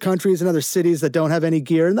studios in other countries and other cities that don't have any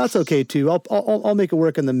gear. And that's okay, too. I'll make it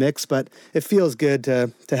work in the mix. But it feels good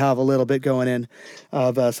to have a little bit going in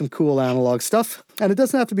of some cool analog stuff. And it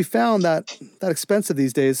doesn't have to be found that expensive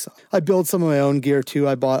these days. I build some of my own gear, too.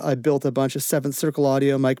 I built a bunch of 7th Circle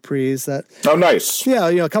Audio mic pre's that... Oh, nice. Yeah,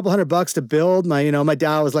 a couple $100 to build. My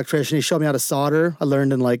dad was an electrician. He showed me how to solder. I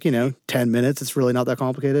learned in 10 minutes. It's really not that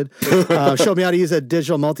complicated. Showed me how to use a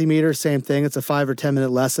digital multimeter. Same thing. It's a 5 or 10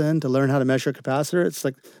 minute lesson to learn how to measure a capacitor.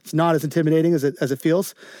 It's not as intimidating as it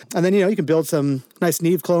feels. And then, you can build some nice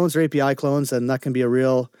Neve clones or API clones, and that can be a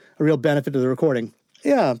real benefit to the recording.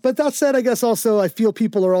 Yeah, but that said, I guess also I feel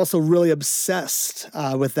people are also really obsessed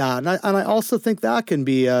with that, and I also think that can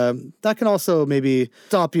be that can also maybe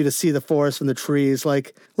stop you to see the forest from the trees.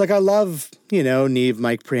 Like I love Neve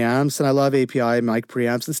mic preamps, and I love API mic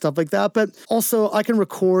preamps and stuff like that. But also I can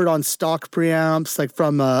record on stock preamps, like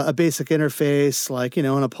from a basic interface, like an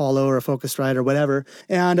Apollo or a Focusrite or whatever,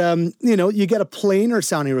 and you get a plainer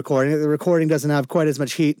sounding recording. The recording doesn't have quite as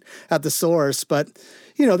much heat at the source, but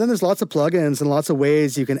then there's lots of plugins and lots of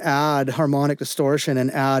ways you can add harmonic distortion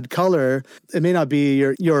and add color. It may not be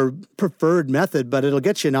your preferred method, but it'll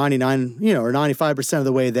get you 99, or 95% of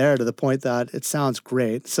the way there to the point that it sounds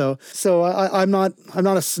great. So I'm not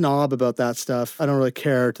a snob about that stuff. I don't really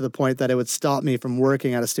care to the point that it would stop me from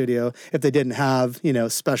working at a studio if they didn't have,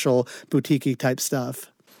 special boutique-y type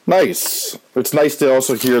stuff. Nice. It's nice to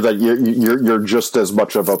also hear that you're just as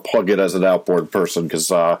much of a plug-in as an outboard person,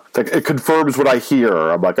 because it confirms what I hear.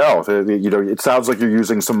 I'm like, it sounds like you're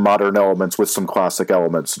using some modern elements with some classic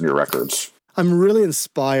elements in your records. I'm really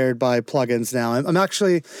inspired by plugins now. I'm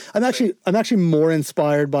actually more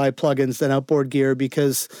inspired by plugins than outboard gear,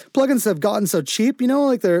 because plugins have gotten so cheap.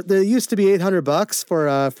 Like they used to be $800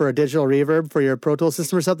 for a digital reverb for your Pro Tools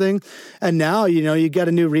system or something, and now you get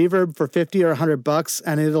a new reverb for $50 or $100,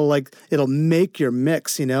 and it'll make your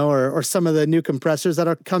mix. Or some of the new compressors that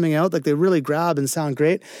are coming out, like they really grab and sound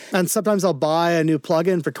great. And sometimes I'll buy a new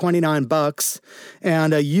plugin for $29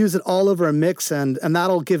 and use it all over a mix, and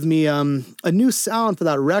that'll give me a new sound for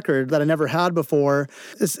that record that I never had before.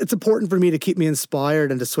 It's important for me to keep me inspired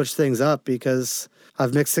and to switch things up, because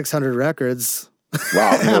I've mixed 600 records.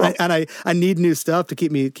 Wow. and I need new stuff to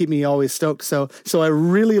keep me always stoked. So I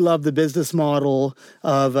really love the business model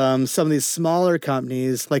of some of these smaller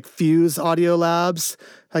companies like Fuse Audio Labs.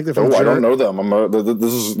 I don't know them.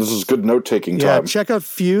 This is good note taking time. Yeah, check out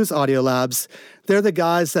Fuse Audio Labs. They're the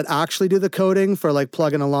guys that actually do the coding for like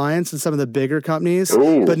Plugin Alliance and some of the bigger companies.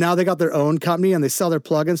 Ooh. But now they got their own company and they sell their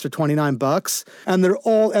plugins for $29. And they're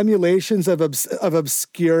all emulations of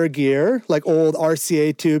obscure gear, like old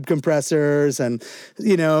RCA tube compressors and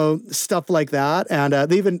stuff like that. And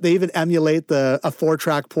they even emulate a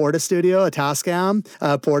 4-track Porta Studio, a Tascam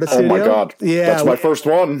Porta Studio. Oh my God! Yeah, that's my first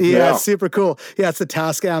one. Yeah, it's super cool. Yeah, it's the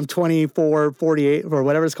Tascam 2448 or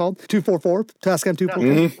whatever it's called, 244 Tascam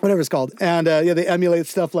 244, whatever it's called. And they emulate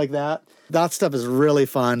stuff like that. That stuff is really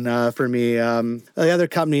fun for me. The other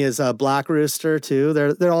company is Black Rooster too.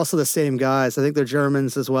 They're also the same guys. I think they're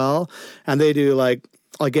Germans as well, and they do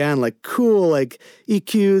cool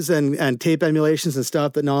EQs and tape emulations and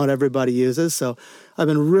stuff that not everybody uses. So I've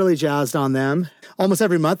been really jazzed on them. Almost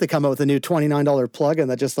every month they come out with a new $29 plugin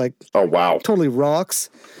that just oh wow, totally rocks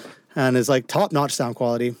and is top-notch sound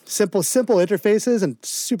quality. Simple interfaces and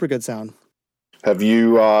super good sound. Have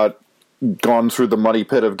you gone through the money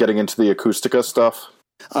pit of getting into the Acoustica stuff?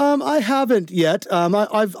 I haven't yet.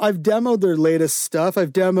 I've demoed their latest stuff.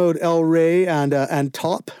 I've demoed El Rey and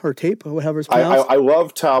Top or Tape, or whatever it's pronounced. I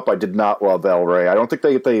love Top. I did not love El Rey. I don't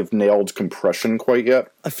think they've nailed compression quite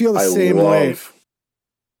yet. I feel the same way.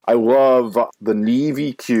 I love the Neve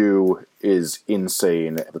EQ is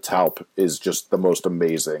insane. The talp is just the most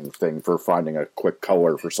amazing thing for finding a quick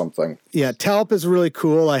color for something. Yeah, talp is really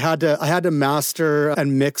cool. I had to master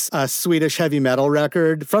and mix a Swedish heavy metal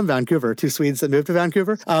record from Vancouver, two Swedes that moved to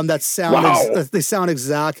Vancouver. That sound they sound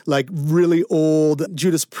exact like really old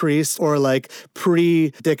Judas Priest or like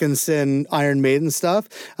pre-Dickinson Iron Maiden stuff,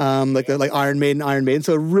 like Iron Maiden.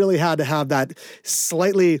 So it really had to have that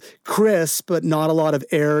slightly crisp but not a lot of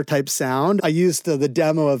air type sound. I used the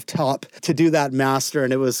demo of Top to do that master,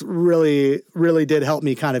 and it was really did help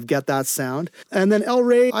me kind of get that sound. And then El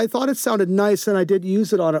Rey, I thought it sounded nice, and I did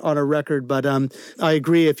use it on a record. But I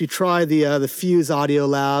agree. If you try the Fuse Audio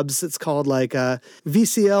Labs, it's called like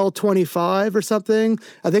VCL 25 or something.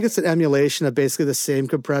 I think it's an emulation of basically the same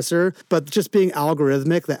compressor, but just being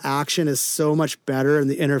algorithmic, the action is so much better, and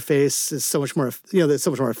the interface is so much more, it's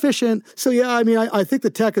so much more efficient. So yeah, I mean, I think the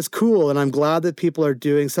tech is cool, and I'm glad that people are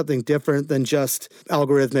doing something different than just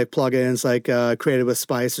algorithmic plugins like Created with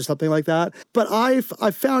Spice or something like that. But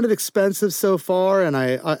I've found it expensive so far, and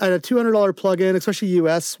I had a $200 plugin, especially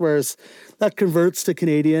US, whereas that converts to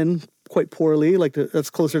Canadian quite poorly, like that's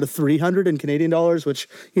closer to $300 in Canadian dollars, which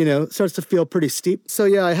starts to feel pretty steep. So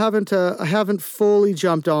yeah, I haven't fully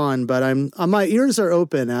jumped on, but my ears are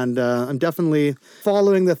open, and I'm definitely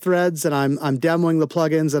following the threads, and I'm demoing the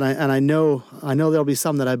plugins, and I know there'll be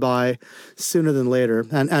some that I buy sooner than later,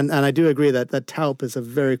 and I do agree that Taup is a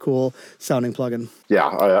very cool sounding plugin.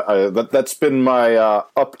 Yeah, that's been my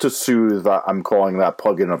Up to Soothe. I'm calling that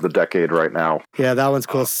plugin of the decade right now. Yeah, that one's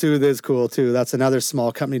cool. Soothe is cool too. That's another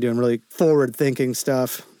small company doing really forward-thinking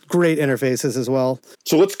stuff. Great interfaces as well.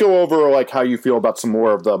 So let's go over like how you feel about some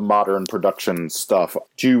more of the modern production stuff.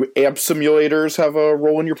 Do amp simulators have a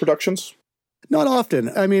role in your productions? Not often.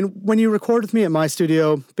 I mean, when you record with me at my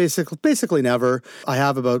studio, basically never. I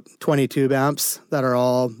have about 20 tube amps that are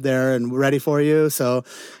all there and ready for you. So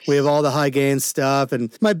we have all the high gain stuff.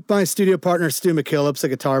 And my studio partner, Stu McKillop's a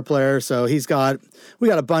guitar player. So we got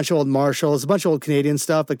a bunch of old Marshalls, a bunch of old Canadian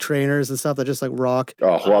stuff, like trainers and stuff that just like rock.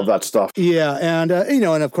 Oh, love that stuff. Yeah. And,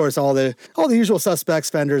 and of course, all the usual suspects,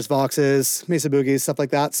 Fenders, Voxes, Mesa Boogies, stuff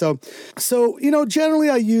like that. So generally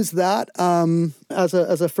I use that as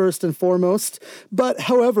a first and foremost. But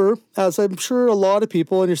however, as I'm sure a lot of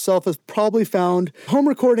people and yourself have probably found, home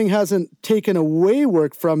recording hasn't taken away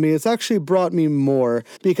work from me. It's actually brought me more,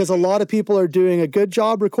 because a lot of people are doing a good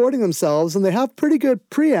job recording themselves, and they have pretty good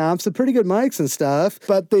preamps and pretty good mics and stuff,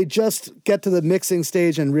 but they just get to the mixing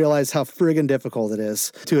stage and realize how friggin' difficult it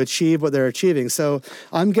is to achieve what they're achieving. So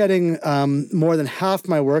I'm getting more than half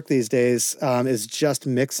my work these days is just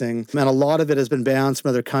mixing, and a lot of it has been bands from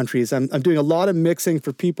other countries. I'm doing a lot of mixing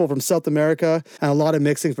for people from South America, and a lot of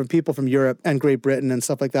mixing from people from Europe and Great Britain and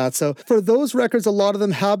stuff like that. So for those records, a lot of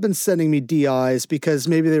them have been sending me DIs because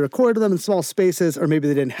maybe they recorded them in small spaces, or maybe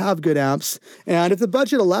they didn't have good amps. And if the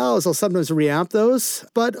budget allows, I'll sometimes reamp those.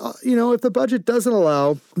 But if the budget doesn't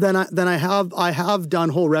allow, then I have done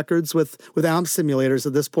whole records with amp simulators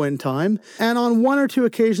at this point in time. And on one or two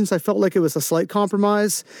occasions, I felt like it was a slight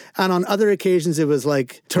compromise. And on other occasions, it was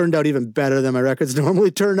like turned out even better than my records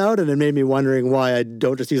normally turn out, and it made me wondering why I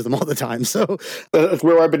don't just use them all the time. So that's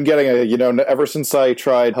where I've been getting ever since I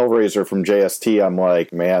tried Hellraiser from JST, I'm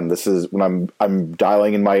like, man, this is when I'm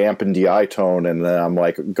dialing in my amp and DI tone, and then I'm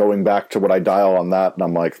like going back to what I dial on that, and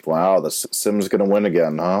I'm like, wow, the Sim's gonna win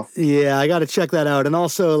again, huh? Yeah, I got to check that out. And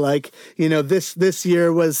also, like, this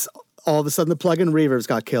year was all of a sudden the plug-in reverbs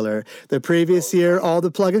got killer. The previous year, all the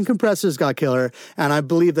plug-in compressors got killer. And I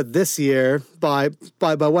believe that this year, by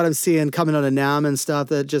what I'm seeing coming out of NAMM and stuff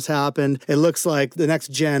that just happened, it looks like the next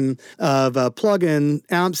gen of plug-in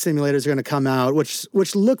amp simulators are going to come out,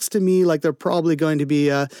 which looks to me like they're probably going to be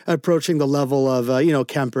approaching the level of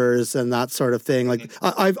Kempers and that sort of thing. Like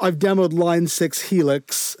I've demoed Line 6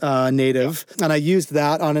 Helix native, and I used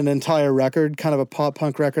that on an entire record, kind of a pop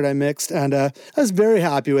punk record I mixed, and I was very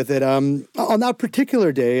happy with it. On that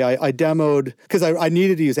particular day, I demoed, because I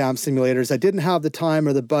needed to use amp simulators. I didn't have the time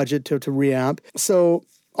or the budget to reamp. So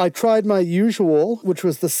I tried my usual, which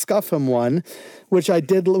was the Scuffham one, which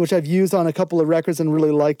I've used on a couple of records and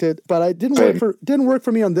really liked it. But it didn't work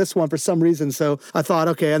for me on this one for some reason. So I thought,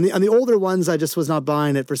 okay, on the older ones, I just was not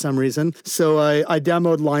buying it for some reason. So I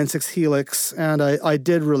demoed Line 6 Helix, and I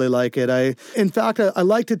did really like it. In fact, I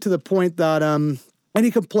liked it to the point that any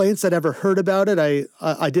complaints I'd ever heard about it,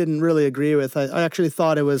 I didn't really agree with. I actually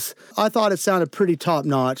thought it sounded pretty top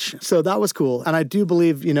notch. So that was cool. And I do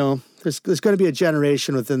believe, there's going to be a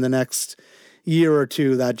generation within the next year or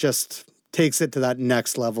two that just takes it to that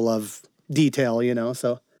next level of detail,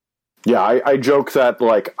 so. Yeah, I joke that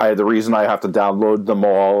the reason I have to download them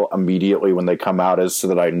all immediately when they come out is so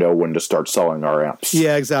that I know when to start selling our amps.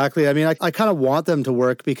 Yeah, exactly. I mean, I kind of want them to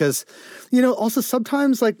work because, also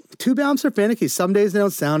sometimes tube amps are finicky. Some days they don't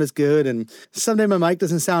sound as good, and someday my mic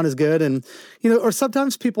doesn't sound as good, and or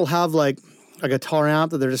sometimes people have a guitar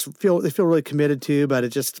amp that they feel really committed to, but I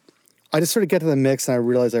just sort of get to the mix and I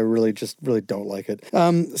realize I really don't like it.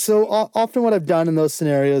 So often what I've done in those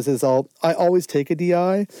scenarios is I always take a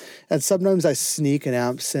DI, and sometimes I sneak an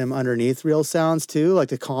amp sim underneath real sounds too,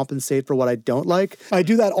 to compensate for what I don't like. I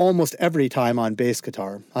do that almost every time on bass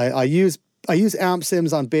guitar. I use amp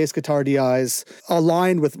sims on bass guitar DIs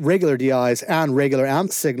aligned with regular DIs and regular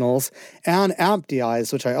amp signals and amp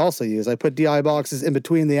DIs, which I also use. I put DI boxes in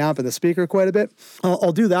between the amp and the speaker quite a bit.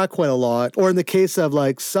 I'll do that quite a lot. Or in the case of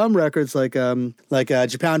some records like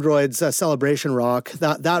Japandroids Celebration Rock,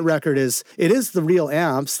 that record is the real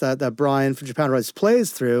amps that Brian from Japandroids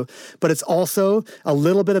plays through, but it's also a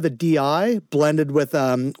little bit of a DI blended with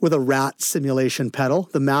a rat simulation pedal,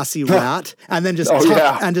 the Massey Rat, and then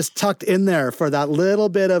just tucked in there for that little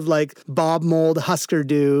bit of Bob Mould Husker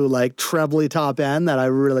Du trebly top end that I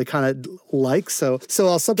really kind of like. So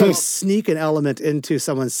I'll sometimes sneak an element into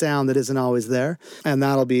someone's sound that isn't always there, and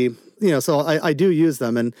that'll be so I do use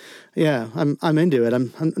them, and yeah, I'm into it.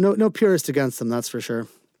 I'm no purist against them, that's for sure.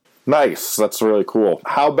 Nice, that's really cool.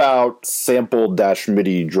 How about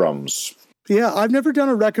sample-MIDI drums? Yeah, I've never done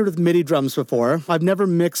a record with MIDI drums before. I've never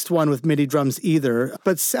mixed one with MIDI drums either.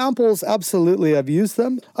 But samples, absolutely, I've used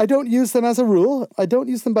them. I don't use them as a rule. I don't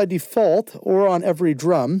use them by default or on every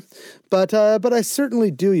drum. But I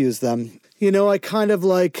certainly do use them.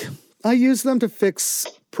 I use them to fix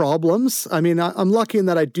problems. I mean, I'm lucky in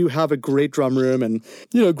that I do have a great drum room and,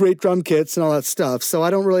 great drum kits and all that stuff. So I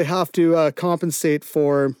don't really have to compensate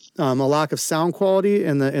for a lack of sound quality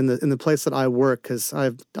in the place that I work, because I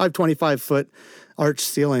have 25-foot arch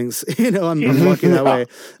ceilings. I'm lucky that way,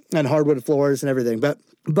 and hardwood floors and everything. But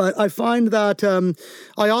I find that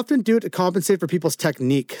I often do it to compensate for people's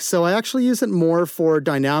technique. So I actually use it more for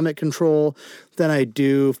dynamic control than I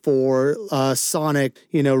do for sonic,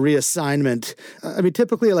 reassignment. I mean,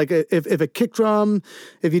 typically, if a kick drum,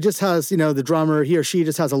 if he just has, the drummer, he or she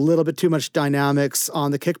just has a little bit too much dynamics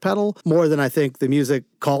on the kick pedal, more than I think the music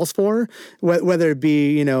calls for, whether it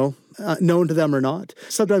be, known to them or not.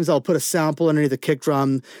 Sometimes I'll put a sample underneath the kick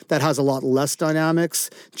drum that has a lot less dynamics,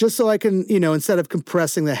 just so I can, instead of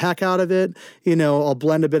compressing the heck out of it, I'll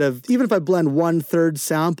blend a bit of, even if I blend 1/3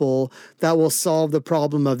 sample, that will solve the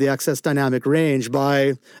problem of the excess dynamic range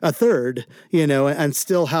by 1/3, and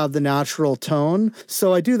still have the natural tone.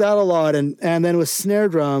 So I do that a lot. And then with snare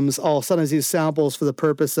drums, I'll sometimes use samples for the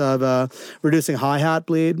purpose of reducing hi-hat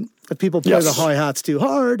bleed. If people play the hi-hats too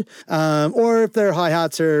hard, or if their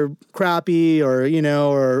hi-hats are crappy, or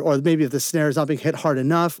maybe if the snare is not being hit hard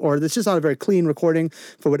enough, or it's just not a very clean recording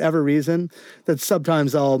for whatever reason, that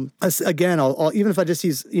sometimes I'll even if I just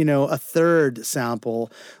use, 1/3 sample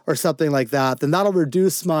or something like that, then that'll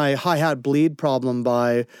reduce my hi-hat bleed problem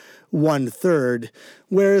by 1/3,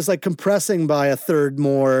 whereas compressing by 1/3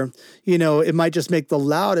 more, it might just make the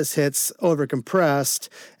loudest hits over compressed,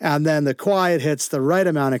 and then the quiet hits the right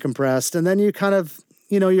amount of compressed, and then you kind of,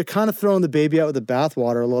 you're kind of throwing the baby out with the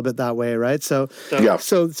bathwater a little bit that way, right? So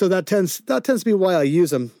that tends to be why I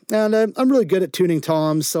use them, and I'm really good at tuning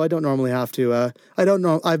toms, so I don't normally have to. I don't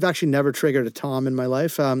know. I've actually never triggered a tom in my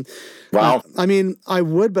life. Wow. I mean, I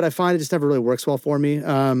would, but I find it just never really works well for me.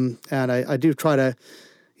 And I do try to.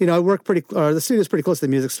 I work the studio's pretty close to the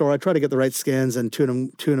music store. I try to get the right skins and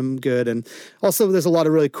tune them good. And also there's a lot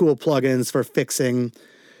of really cool plugins for fixing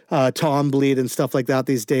tom bleed and stuff like that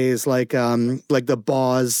these days, like the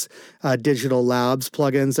Boz Digital Labs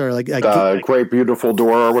plugins, or Great Beautiful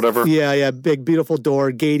Door or whatever. Yeah, Big Beautiful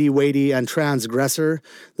Door, Gatey, Weighty, and Transgressor.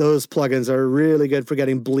 Those plugins are really good for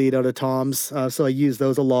getting bleed out of toms. So I use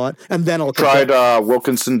those a lot. And then I'll tried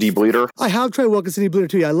Wilkinson Debleeder. I have tried Wilkinson Debleeder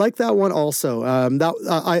too. Yeah, I like that one also.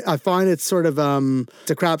 I find it's sort of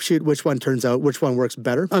it's a crapshoot which one works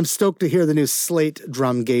better. I'm stoked to hear the new Slate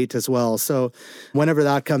drum gate as well. So whenever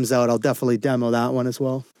that comes out, I'll definitely demo that one as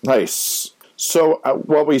well. Nice. So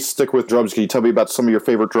while we stick with drums, can you tell me about some of your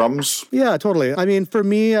favorite drums? Yeah, totally. I mean, for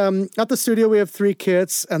me, at the studio, we have 3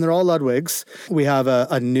 kits, and they're all Ludwigs. We have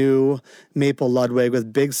a new maple Ludwig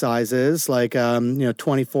with big sizes,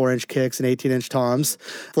 24-inch kicks and 18-inch toms,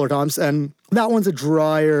 floor toms, and that one's a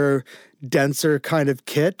drier, denser kind of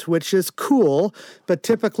kit, which is cool, but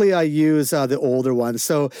typically I use the older ones.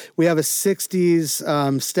 So we have a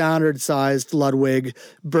 60s standard-sized Ludwig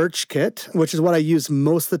birch kit, which is what I use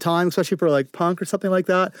most of the time, especially for like punk or something like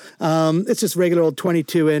that. It's just regular old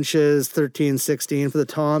 22 inches, 13, 16 for the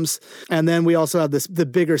toms. And then we also have the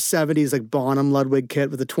bigger 70s like Bonham Ludwig kit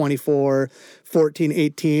with the 24, 14,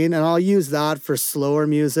 18, and I'll use that for slower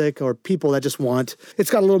music or people that just want, it's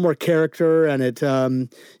got a little more character, and it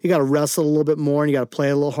you got to wrestle a little bit more and you got to play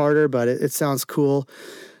a little harder, but it sounds cool.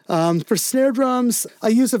 For snare drums, I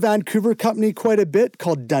use a Vancouver company quite a bit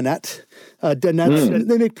called Dunette. Dunettes,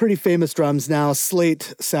 they make pretty famous drums now.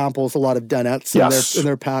 Slate samples a lot of Dunettes in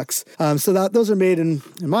their packs. So those are made in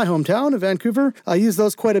my hometown of Vancouver. I use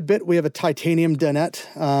those quite a bit. We have a titanium Dunette.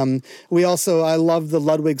 I love the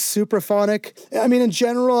Ludwig Supraphonic. I mean, in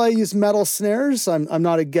general, I use metal snares. I'm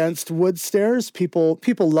not against wood snares. People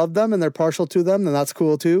love them and they're partial to them, and that's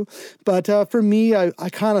cool too. But for me, I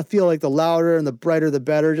kind of feel like the louder and the brighter the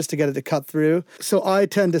better, just to get it to cut through. So I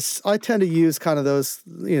tend to use kind of those,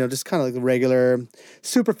 just kind of like the regular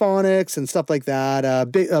Supraphonics and stuff like that.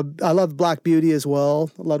 I love Black Beauty as well,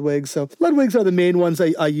 Ludwig. So Ludwigs are the main ones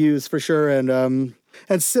I use for sure.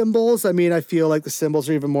 And cymbals, I mean, I feel like the cymbals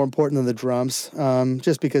are even more important than the drums,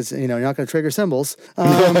 just because, you're not going to trigger cymbals.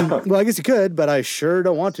 Well, I guess you could, but I sure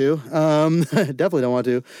don't want to. Definitely don't want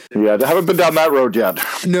to. Yeah, I haven't been down that road yet.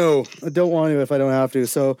 No, I don't want to if I don't have to.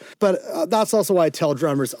 So, but that's also why I tell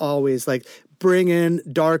drummers always, like, bring in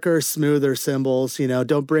darker, smoother cymbals.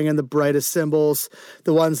 Don't bring in the brightest cymbals,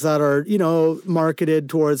 the ones that are, marketed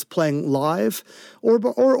towards playing live,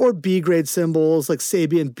 or B-grade cymbals like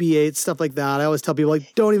Sabian B8, stuff like that. I always tell people,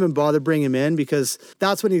 like, don't even bother bringing them in, because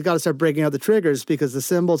that's when you've got to start breaking out the triggers, because the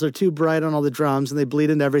cymbals are too bright on all the drums and they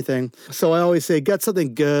bleed into everything. So I always say, get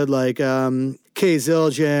something good like K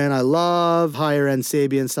Zildjian. I love higher end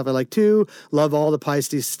Sabian stuff. I like too. Love all the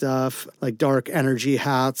Paiste stuff, like dark energy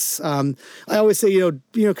hats. I always say,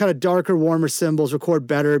 kind of darker, warmer cymbals record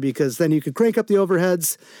better, because then you can crank up the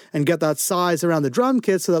overheads and get that size around the drum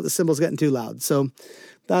kit so that the cymbals getting too loud. So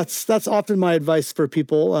that's often my advice for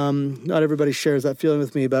people. Not everybody shares that feeling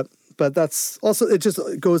with me, but that's also, it just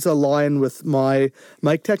goes a line with my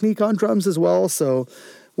mic technique on drums as well. So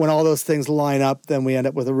when all those things line up, then we end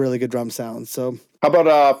up with a really good drum sound. So how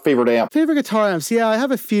about favorite amp? Favorite guitar amps? Yeah, I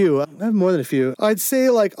have a few. I have more than a few. I'd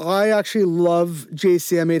say, like, I actually love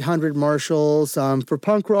JCM 800 Marshalls for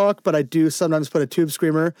punk rock, but I do sometimes put a tube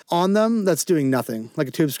screamer on them that's doing nothing, like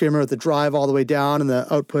a tube screamer with the drive all the way down and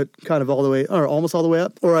the output kind of all the way, or almost all the way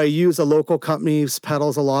up. Or I use a local company's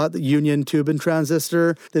pedals a lot, the Union Tube and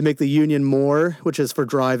Transistor. They make the Union More, which is for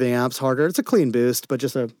driving amps harder. It's a clean boost, but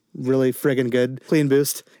just a really friggin' good clean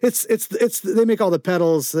boost. They make all the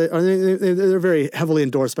pedals. They're very heavily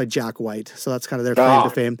endorsed by Jack White, so that's kind of their claim to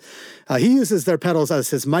fame. He uses their pedals as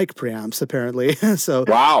his mic preamps, apparently. So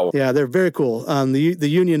wow, yeah, they're very cool. The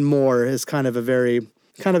Union More is kind of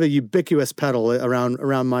a ubiquitous pedal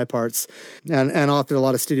around my parts, and often a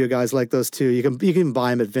lot of studio guys like those too. You can buy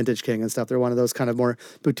them at Vintage King and stuff. They're one of those kind of more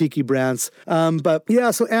boutique-y brands. But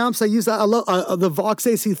yeah, so amps, I use that. I love the Vox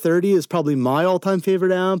AC30 is probably my all-time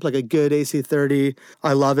favorite amp. Like a good AC30,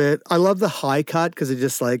 I love it. I love the high cut because it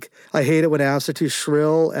just, like, I hate it when amps are too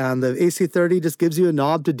shrill, and the AC30 just gives you a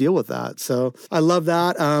knob to deal with that. So I love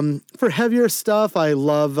that. For heavier stuff, I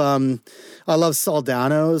love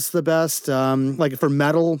Soldano's the best. Like for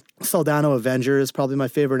metal, Soldano Avenger is probably my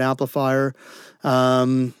favorite amplifier.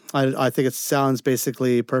 I think it sounds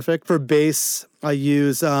basically perfect. For bass, I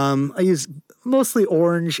use mostly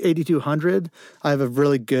Orange 8200. I have a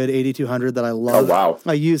really good 8200 that I love. Oh, wow.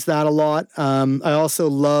 I use that a lot. I also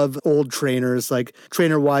love old trainers, like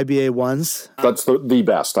Trainer YBA1s. That's the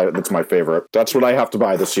best. That's my favorite. That's what I have to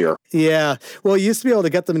buy this year. Yeah. Well, you used to be able to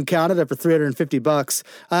get them in Canada for $350.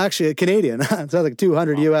 Actually, Canadian. It's like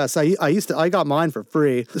 $200 US. I got mine for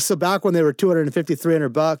free. So back when they were $250,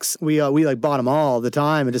 $300, we like bought them all the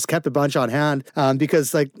time and just kept a bunch on hand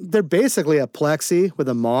because, like, they're basically a plexi with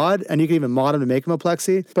a mod, and you can even mod them to make them a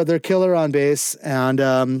plexi, but they're killer on bass. And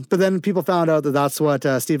but then people found out that that's what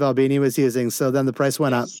Steve Albini was using, so then the price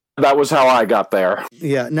went up. That was how I got there.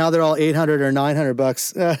 Yeah, now they're all $800 or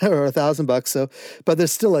 $900 or $1,000. So, but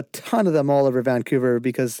there's still a ton of them all over Vancouver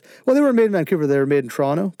because, well, they were made in Vancouver, they were made in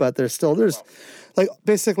Toronto, but there's like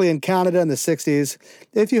basically in Canada in the 60s,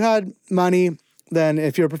 if you had money, then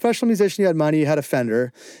if you're a professional musician, you had money, you had a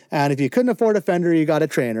Fender. And if you couldn't afford a Fender, you got a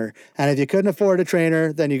trainer. And if you couldn't afford a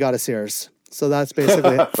trainer, then you got a Sears. So that's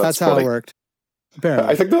basically, that's how it worked.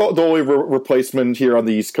 apparently. I think the only replacement here on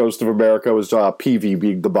the East Coast of America was PV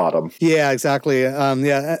being the bottom. Yeah, exactly.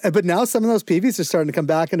 But now some of those PVs are starting to come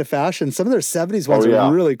back into fashion. Some of their 70s ones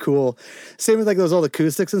are really cool. Same with like those old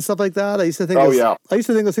acoustics and stuff like that. I used to think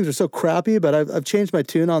those things were so crappy, but I've changed my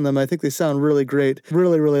tune on them. I think they sound really great.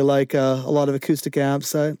 Really, really like a lot of acoustic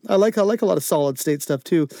amps. I like a lot of solid state stuff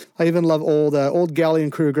too. I even love old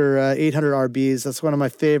Gallion Kruger 800 RBs. That's one of my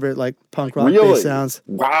favorite like punk rock bass sounds.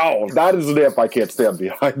 Wow, that is an amp I can't stand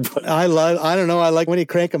behind. I don't know. I like when you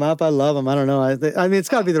crank them up. I love them. I don't know. I mean, it's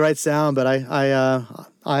got to be the right sound, but I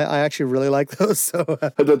actually really like those. So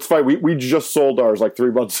that's fine. We just sold ours like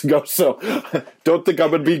 3 months ago, so don't think I'm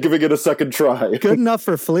going to be giving it a second try. Good enough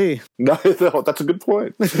for Flea. No, that's a good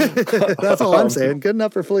point. That's all I'm saying. Good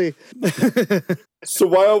enough for Flea. So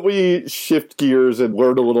why don't we shift gears and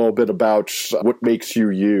learn a little bit about what makes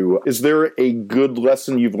you you? Is there a good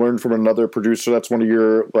lesson you've learned from another producer that's one of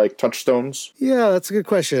your like touchstones? Yeah, that's a good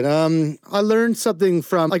question. I learned something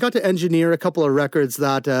I got to engineer a couple of records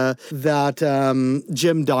that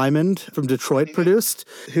Jim Diamond from Detroit produced,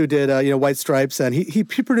 who did White Stripes, and he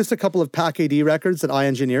produced a couple of Pac AD records that I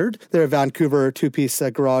engineered. They're a Vancouver two-piece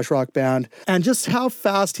garage rock band, and just how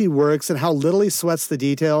fast he works and how little he sweats the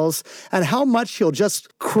details and how much he'll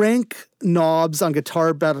just crank knobs on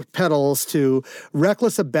guitar pedals to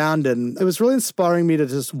reckless abandon. It was really inspiring me to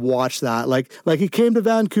just watch that. Like he came to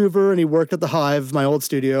Vancouver and he worked at the Hive, my old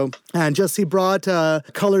studio, and he brought a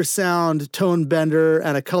color sound tone bender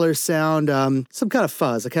and a color sound some kind of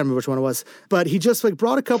fuzz. I can't remember which one it was, but he just like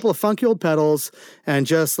brought a couple of funky old pedals, and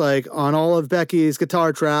just like on all of Becky's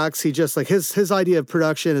guitar tracks, he just like his idea of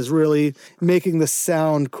production is really making the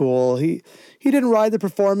sound cool. He didn't ride the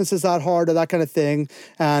performances that hard or that kind of thing.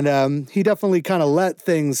 And he definitely kind of let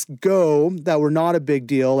things go that were not a big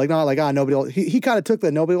deal. Like, not like, nobody will. He kind of took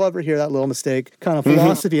the nobody will ever hear that little mistake kind of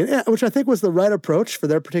philosophy, which I think was the right approach for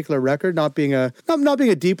their particular record, not being a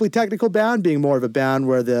deeply technical band, being more of a band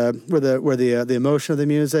where the emotion of the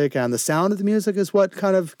music and the sound of the music is what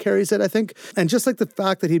kind of carries it, I think. And just like the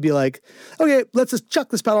fact that he'd be like, okay, let's just chuck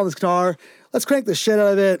this pedal on this guitar, let's crank the shit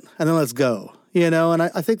out of it, and then let's go. And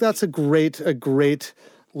I think that's a great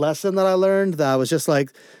lesson that I learned. That was just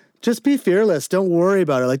like, just be fearless. Don't worry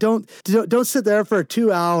about it. Like, don't sit there for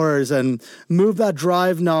 2 hours and move that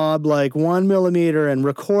drive knob like 1 millimeter and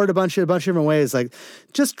record a bunch of different ways. Like,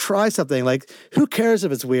 just try something. Like, who cares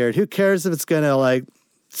if it's weird? Who cares if it's gonna like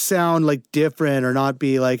sound like different or not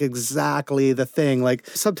be like exactly the thing? Like,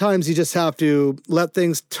 sometimes you just have to let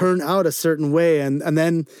things turn out a certain way, and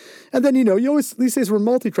then you always, these days we're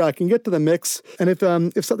multi-tracking, get to the mix, and if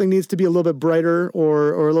something needs to be a little bit brighter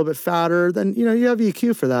or a little bit fatter, then you have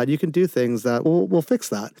EQ for that. You can do things that will fix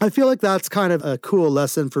that. I feel like that's kind of a cool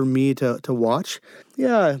lesson for me to watch.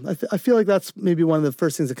 Yeah, I feel like that's maybe one of the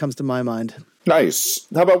first things that comes to my mind. Nice.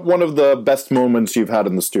 How about one of the best moments you've had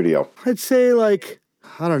in the studio? I'd say like,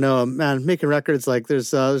 I don't know, man, making records, like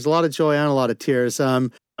there's a lot of joy and a lot of tears. Yeah,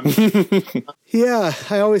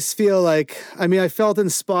 I always feel like, I felt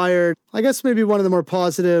inspired. I guess maybe one of the more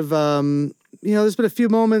positive, there's been a few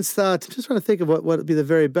moments that I'm just trying to think of what would be the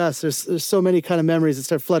very best. There's so many kind of memories that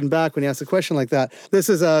start flooding back when you ask a question like that. This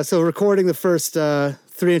is, so recording the first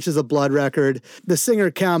 3 Inches of Blood record, the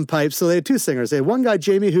singer Cam Pipes, so they had two singers. They had one guy,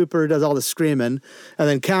 Jamie Hooper, does all the screaming, and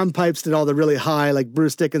then Cam Pipes did all the really high, like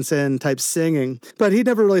Bruce Dickinson type singing. But he'd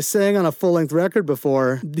never really sang on a full-length record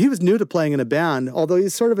before. He was new to playing in a band, although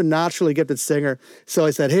he's sort of a naturally gifted singer. So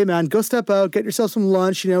I said, hey man, go step out, get yourself some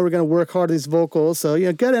lunch, we're going to work hard on these vocals. So,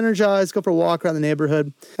 get energized, go for a walk around the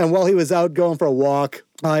neighborhood. And while he was out going for a walk,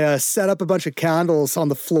 I set up a bunch of candles on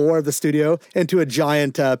the floor of the studio into a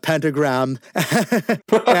giant pentagram.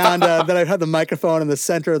 And then I had the microphone in the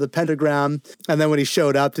center of the pentagram. And then when he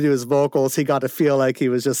showed up to do his vocals, he got to feel like he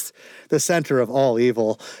was just the center of all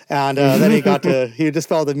evil. And then he just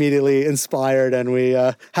felt immediately inspired. And we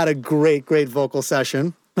had a great vocal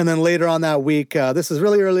session. And then later on that week, this is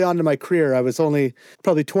really early on in my career. I was only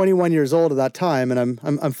probably 21 years old at that time, and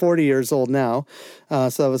I'm 40 years old now. So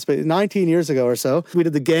that was 19 years ago or so. We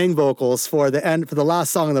did the gang vocals for the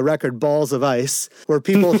last song on the record, Balls of Ice, where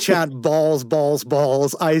people chant balls, balls,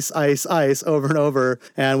 balls, ice, ice, ice over and over.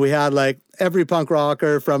 And we had like every punk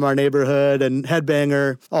rocker from our neighborhood and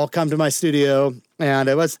headbanger all come to my studio. And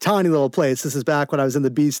it was a tiny little place. This is back when I was in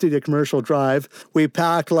the B Studio Commercial Drive. We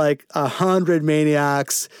packed like 100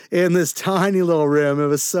 maniacs in this tiny little room. It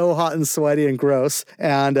was so hot and sweaty and gross.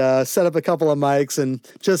 And set up a couple of mics and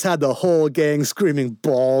just had the whole gang screaming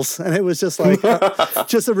balls. And it was just like,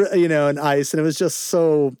 an ice. And it was just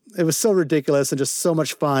so ridiculous and just so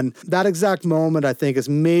much fun. That exact moment, I think, is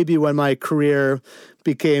maybe when my career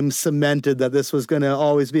became cemented that this was going to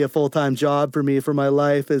always be a full-time job for me for my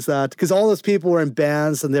life, is that because all those people were in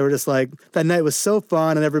bands and they were just like, that night was so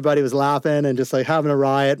fun and everybody was laughing and just like having a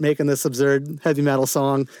riot, making this absurd heavy metal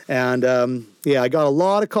song. And I got a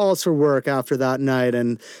lot of calls for work after that night,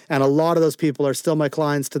 and a lot of those people are still my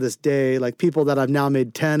clients to this day, like people that I've now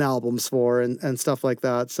made 10 albums for and stuff like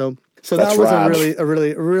that. So that was a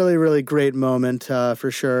really great moment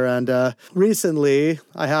for sure. And recently,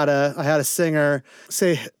 I had a singer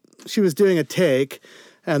say she was doing a take,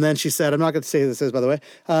 and then she said, I'm not going to say who this is, by the way.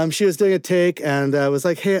 She was doing a take and was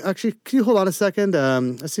like, hey, actually, can you hold on a second? I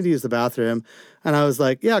just need to use the bathroom. And I was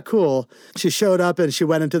like, yeah, cool. She showed up and she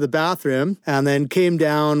went into the bathroom and then came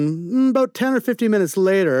down about 10 or 15 minutes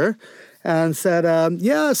later and said, I'm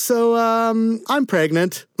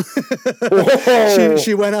pregnant.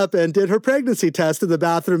 she went up and did her pregnancy test in the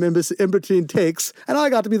bathroom in between takes, and I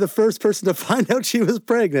got to be the first person to find out she was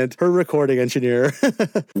pregnant, her recording engineer.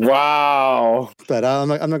 Wow. But I'm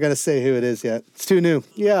not going to say who it is yet. It's too new.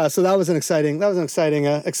 Yeah, so that was an exciting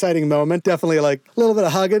moment. Definitely like a little bit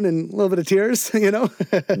of hugging and a little bit of tears, you know?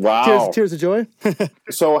 Wow. tears of joy.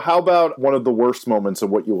 So how about one of the worst moments of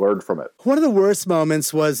what you learned from it? One of the worst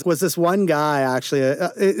moments was this one guy, actually.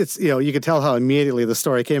 It's, you know, you could tell how immediately the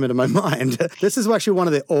story came into my mind. This is actually one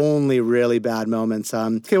of the only really bad moments.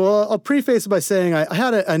 I'll preface it by saying I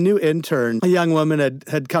had a new intern. A young woman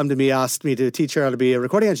had come to me, asked me to teach her how to be a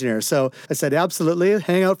recording engineer. So I said, absolutely,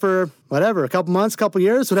 hang out for whatever, a couple months, couple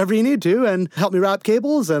years, whatever you need to, and help me wrap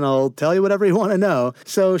cables, and I'll tell you whatever you want to know.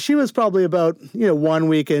 So she was probably about, 1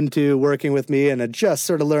 week into working with me and had just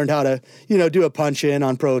sort of learned how to, do a punch in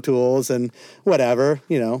on Pro Tools and whatever,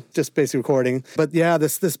 just basic recording. But yeah,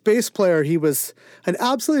 this bass player, he was an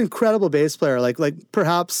absolutely incredible bass player, like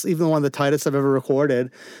perhaps even one of the tightest I've ever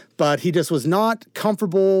recorded. But he just was not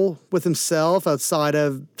comfortable with himself outside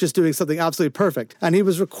of just doing something absolutely perfect. And he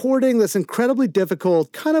was recording this incredibly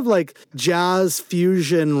difficult kind of like jazz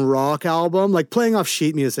fusion rock album, like playing off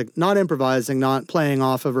sheet music, not improvising, not playing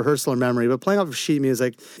off of rehearsal or memory, but playing off of sheet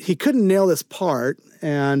music. He couldn't nail this part.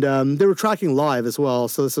 And they were tracking live as well.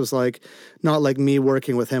 So this was like not like me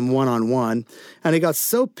working with him one-on-one. And he got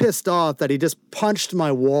so pissed off that he just punched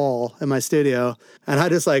my wall in my studio. And I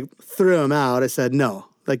just like threw him out. I said, no.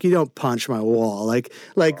 Like, you don't punch my wall.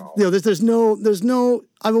 There's no,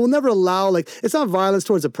 I will never allow, it's not violence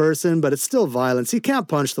towards a person, but it's still violence. You can't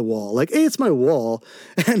punch the wall. Hey, it's my wall.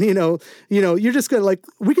 And, you're just going to,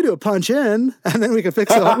 we could do a punch in, and then we can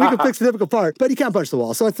fix it. We can fix the difficult part, but you can't punch the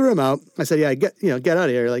wall. So I threw him out. I said, yeah, get out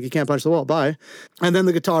of here. You can't punch the wall. Bye. And then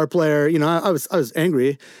the guitar player, I was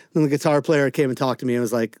angry. Then the guitar player came and talked to me and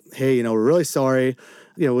was like, hey, we're really sorry.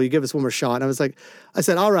 Will you give us one more shot? And I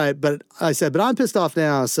said, all right, but I'm pissed off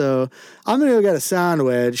now, so I'm going to go get a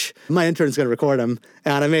sandwich. My intern's going to record him,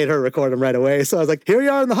 and I made her record him right away. So I was like, here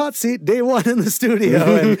you are in the hot seat, day one in the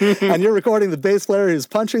studio, and you're recording the bass player who's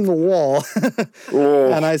punching the wall.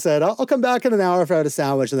 And I said, I'll come back in an hour if I had a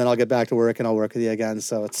sandwich, and then I'll get back to work, and I'll work with you again.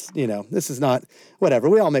 So it's, this is not, whatever.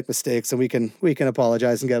 We all make mistakes, and we can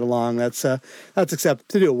apologize and get along. That's acceptable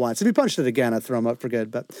to do it once. If he punched it again, I'd throw him up for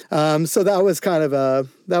good. But so that was kind of a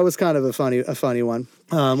funny one.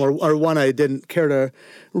 Or one I didn't care to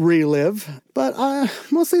relive. But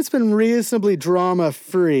mostly it's been reasonably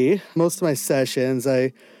drama-free. Most of my sessions,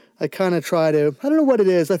 I kind of try to, I don't know what it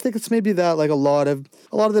is. I think it's maybe that a lot of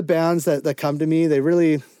the bands that come to me, they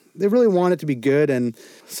really want it to be good. And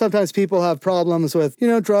sometimes people have problems with,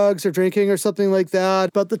 drugs or drinking or something like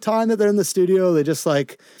that. But the time that they're in the studio, they just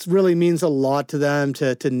it really means a lot to them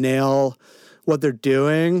to nail what they're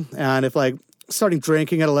doing. And if starting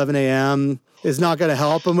drinking at 11 a.m. is not going to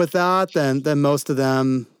help them with that, then most of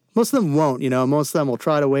them won't, most of them will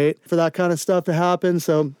try to wait for that kind of stuff to happen.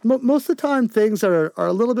 So most of the time things are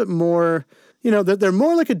a little bit more, they're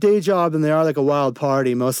more like a day job than they are like a wild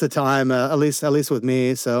party most of the time, at least with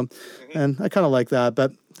me. So, and I kind of like that,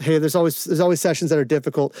 but hey, there's always sessions that are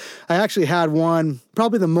difficult. I actually had one,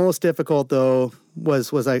 probably the most difficult though,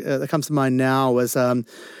 that comes to mind now was it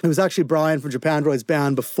was actually Brian from Japandroids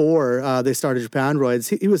band before they started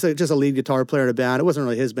Japandroids. He was just a lead guitar player in a band. It wasn't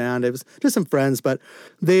really his band. It was just some friends, but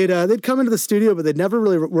they'd come into the studio, but they'd never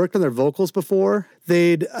really worked on their vocals before.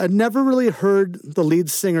 They'd never really heard the lead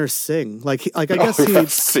singer sing. I guess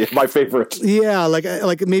that's my favorite. Yeah,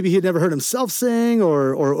 like maybe he'd never heard himself sing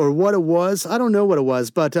or what it was. I don't know what it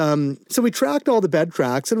was, but so we tracked all the bed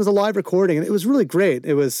tracks, and it was a live recording, and it was really great.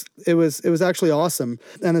 It was actually awesome,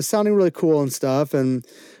 and it's sounding really cool and stuff. And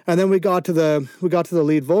then we got to the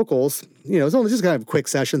lead vocals. It was only just kind of a quick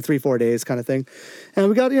session, 3-4 days kind of thing. And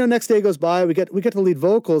we got, next day goes by, we get to lead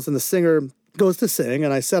vocals, and the singer goes to sing,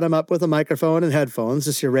 and I set him up with a microphone and headphones,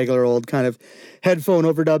 just your regular old kind of headphone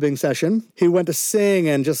overdubbing session. He went to sing,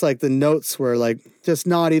 and just like the notes were like just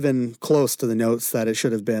not even close to the notes that it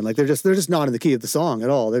should have been. Like they're just not in the key of the song at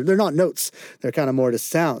all. They're not notes. They're kind of more just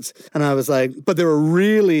sounds. And I was like, but they were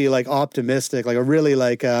really like optimistic, like a really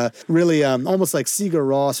almost like Sigur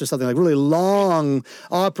Rós or something, like really long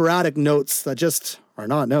operatic notes that just are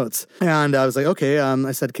not notes. And I was like, okay,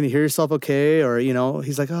 I said, can you hear yourself okay? Or,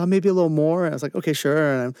 he's like, oh, maybe a little more. And I was like, okay,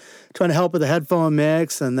 sure. And I'm trying to help with the headphone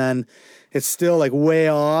mix, and then it's still like way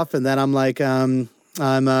off. And then I'm like,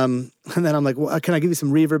 well, can I give you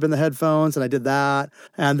some reverb in the headphones? And I did that.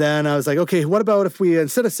 And then I was like, okay, what about if we,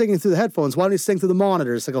 instead of singing through the headphones, why don't you sing through the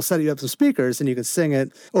monitors? Like I'll set you up some speakers and you can sing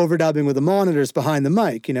it overdubbing with the monitors behind the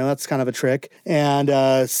mic. That's kind of a trick.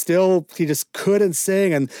 And still, he just couldn't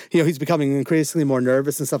sing. And, he's becoming increasingly more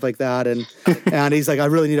nervous and stuff like that. And and he's like, I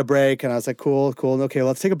really need a break. And I was like, cool. Okay,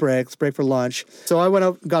 let's take a break. Let's break for lunch. So I went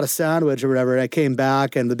out and got a sandwich or whatever. And I came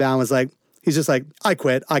back and the band was like, he's just like, I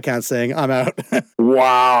quit. I can't sing. I'm out.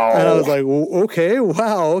 Wow. And I was like, okay,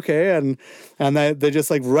 wow, okay. And they just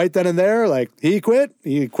like right then and there, like he quit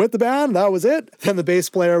the band. That was it. Then the bass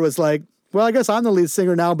player was like, well, I guess I'm the lead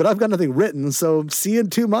singer now, but I've got nothing written. So see you in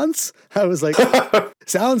 2 months. I was like,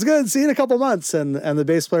 sounds good. See you in a couple months. And the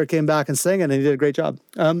bass player came back and sang, and he did a great job.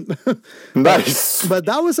 Nice. But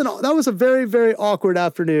that was a very, very awkward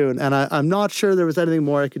afternoon, and I'm not sure there was anything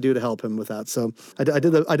more I could do to help him with that. So I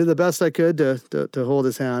did the best I could to hold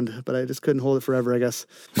his hand, but I just couldn't hold it forever, I guess.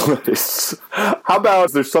 Nice. How about,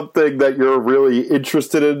 is there something that you're really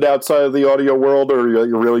interested in outside of the audio world, or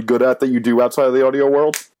you're really good at that you do outside of the audio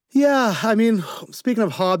world? Yeah, I mean, speaking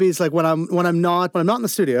of hobbies, like when I'm not in the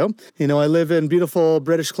studio, I live in beautiful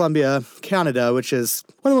British Columbia, Canada, which is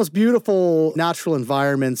one of the most beautiful natural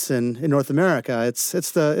environments in North America. It's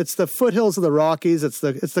the foothills of the Rockies, it's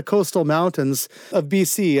the coastal mountains of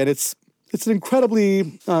BC, and it's an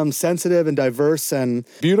incredibly sensitive and diverse and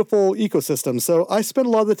beautiful ecosystem. So I spend a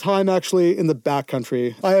lot of the time actually in the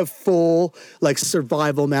backcountry. I have full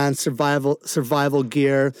survival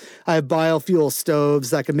gear. I have biofuel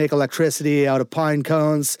stoves that can make electricity out of pine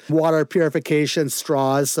cones, water purification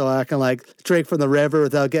straws so I can drink from the river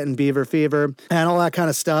without getting beaver fever and all that kind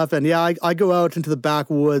of stuff. And yeah, I go out into the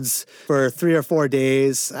backwoods for 3 or 4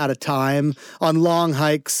 days at a time on long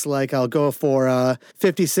hikes. Like I'll go for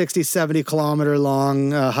 50, 60, 70 kilometer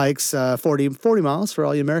long hikes, 40 miles for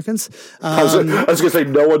all you Americans. I was going to say,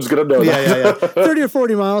 no one's going to know that. Yeah. 30 or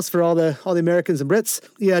 40 miles for all the Americans and Brits.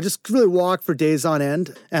 Yeah, just really walk for days on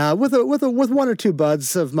end with one or two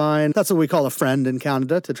buds of mine. That's what we call a friend in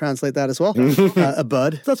Canada, to translate that as well. A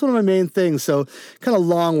bud. That's one of my main things. So kind of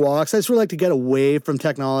long walks. I just really like to get away from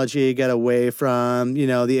technology, get away from,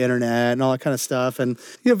 the internet and all that kind of stuff. And,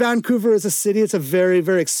 Vancouver is a city. It's a very,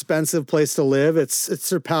 very expensive place to live. It's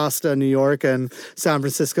surpassed New York and San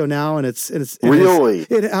Francisco now. And it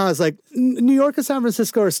has New York and San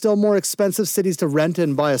Francisco are still more expensive cities to rent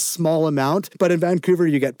in by a small amount. But in Vancouver,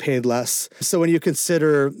 you get paid less. So when you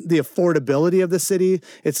consider the affordability of the city,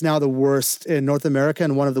 it's now the worst in North America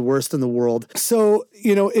and one of the worst in the world. So,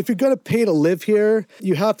 if you're going to pay to live here,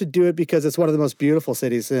 you have to do it because it's one of the most beautiful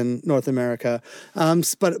cities in North America.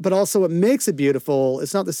 But also what makes it beautiful,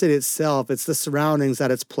 it's not the city itself, it's the surroundings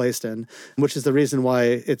that it's placed in, which is the reason why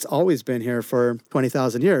it's always been here for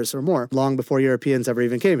 20,000 years or more, long before Europeans ever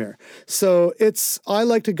even came here. So I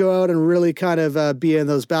like to go out and really kind of be in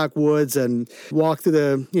those backwoods and walk through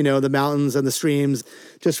the mountains and the streams,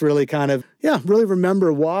 just really kind of, really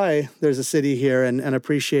remember why there's a city here and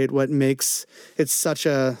appreciate what makes it such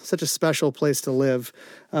a special place to live.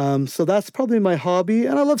 So that's probably my hobby.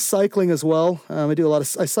 And I love cycling as well. I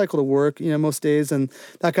cycle to work, most days, and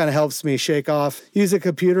that kind of helps me shake off, use a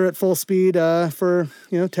computer at full speed for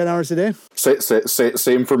 10 hours a day.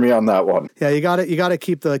 Same for me on that one. Yeah, you got to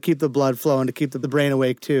keep the blood flowing to keep the brain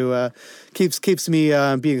awake too. Keeps me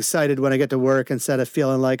being excited when I get to work instead of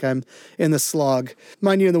feeling like I'm in the slog.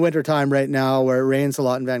 Mind you, in the wintertime right now where it rains a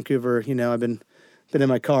lot in Vancouver, I've been in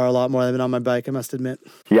my car a lot more than I've been on my bike, I must admit.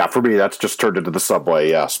 Yeah, for me, that's just turned into the subway,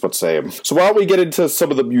 yes, but same. So why don't we get into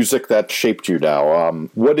some of the music that shaped you now?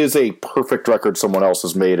 What is a perfect record someone else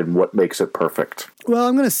has made, and what makes it perfect? Well,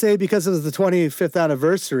 I'm going to say, because it was the 25th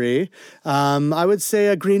anniversary, I would say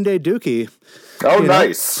a Green Day Dookie. Oh,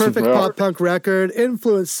 nice. Perfect pop punk record,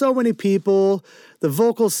 influenced so many people. The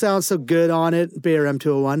vocals sound so good on it. Bayer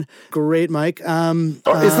M201, great mic. Is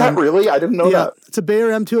that really? I didn't know that. It's a Bayer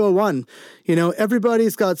M201. You know,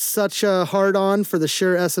 everybody's got such a hard-on for the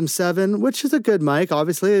Shure SM7, which is a good mic.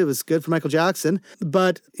 Obviously, it was good for Michael Jackson.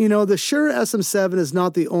 But, you know, the Shure SM7 is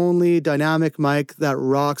not the only dynamic mic that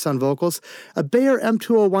rocks on vocals. A Bayer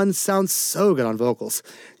M201 sounds so good on vocals.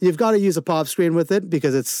 You've got to use a pop screen with it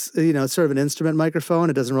because it's, you know, it's sort of an instrument microphone.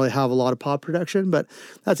 It doesn't really have a lot of pop production, but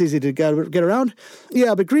that's easy to get around.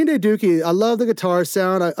 Yeah, but Green Day Dookie, I love the guitar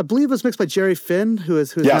sound. I believe it was mixed by Jerry Finn,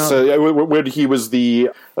 who's now... He was the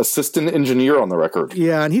assistant engineer on the record.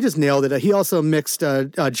 Yeah, and he just nailed it. He also mixed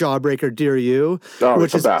Jawbreaker, Dear You,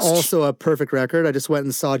 which is also a perfect record. I just went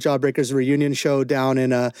and saw Jawbreaker's reunion show down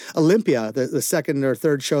in Olympia, the second or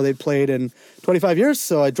third show they'd played in 25 years.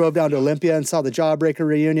 So I drove down to Olympia and saw the Jawbreaker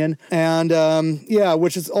reunion. And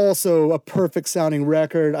which is also a perfect sounding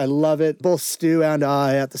record. I love it. Both Stu and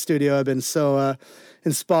I at the studio have been so...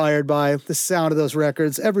 inspired by the sound of those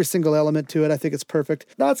records, every single element to it. I think it's perfect.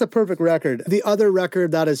 That's a perfect record. The other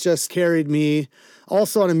record that has just carried me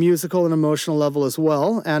also on a musical and emotional level as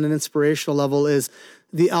well, and an inspirational level, is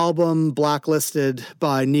the album Blacklisted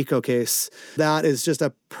by Nico Case. That is just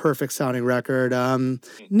a perfect sounding record.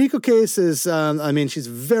 Nico Case is, she's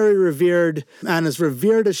very revered, and as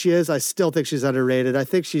revered as she is, I still think she's underrated. I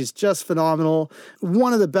think she's just phenomenal.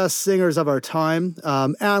 One of the best singers of our time,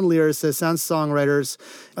 and lyricists and songwriters.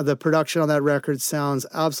 The production on that record sounds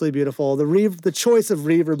absolutely beautiful. The choice of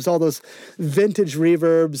reverbs, all those vintage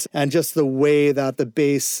reverbs, and just the way that the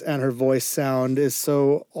bass and her voice sound is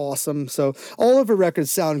so awesome. So all of her records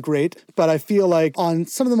sound great, but I feel like on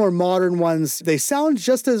some of the more modern ones, they sound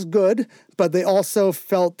just as good, but they also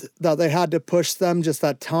felt that they had to push them just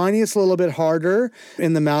that tiniest little bit harder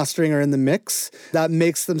in the mastering or in the mix. That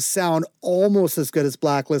makes them sound almost as good as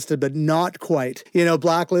Blacklisted, but not quite. You know,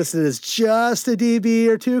 Blacklisted is just a dB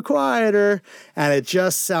or two quieter, and it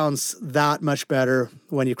just sounds that much better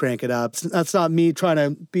when you crank it up. That's not me trying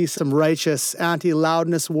to be some righteous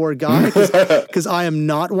anti-loudness war guy, because I am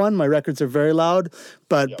not one. My records are very loud,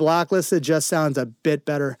 but Blacklisted just sounds a bit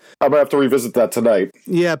better. I'm going to have to revisit that tonight.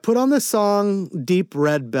 Yeah, put on this song, Deep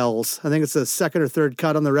Red Bells. I think it's the second or third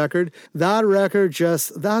cut on the record.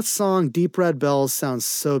 That song, Deep Red Bells, sounds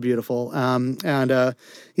so beautiful. I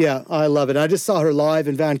love it. I just saw her live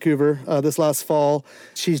in Vancouver this last fall.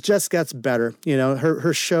 She just gets better. You know,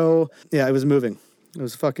 her show, it was moving. It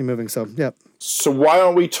was fucking moving, so, yeah. So why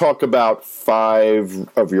don't we talk about 5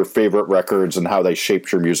 of your favorite records and how they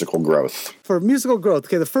shaped your musical growth? For musical growth,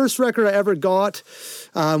 okay, the first record I ever got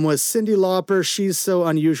was Cyndi Lauper, She's So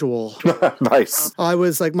Unusual. Nice. I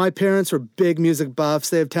was like, my parents were big music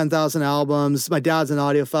buffs. They have 10,000 albums. My dad's an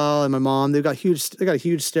audiophile, and my mom, they got a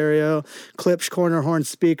huge stereo, Klipsch corner horn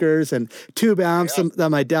speakers, and tube amps that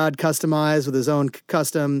my dad customized with his own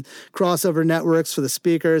custom crossover networks for the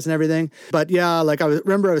speakers and everything. But yeah, like I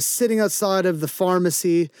was sitting outside of the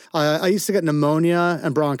pharmacy. I used to get pneumonia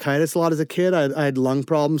and bronchitis a lot as a kid. I had lung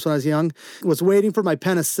problems when I was young. Was waiting for my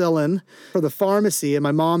penicillin for the pharmacy, and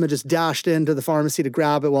my mom had just dashed into the pharmacy to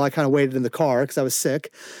grab it while I kind of waited in the car because I was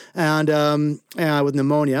sick and with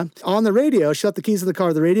pneumonia. On the radio, she left the keys of the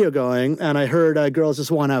car, the radio going, and I heard Girls Just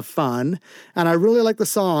Want to Have Fun. And I really liked the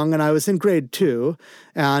song, and I was in grade 2.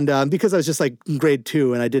 And because I was just like in grade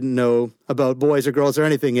 2 and I didn't know about boys or girls or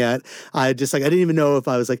anything yet, I didn't even know if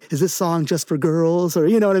I was like, is this song just for girls? Or,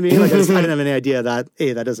 you know what I mean? Like I didn't have any idea that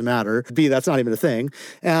A, that doesn't matter. B, that's not even a thing.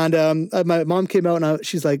 And my mom came out and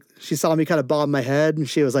she saw me kind of bob my head and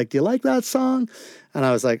she was like, do you like that song? And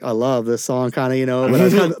I was like, I love this song, kind of, you know, but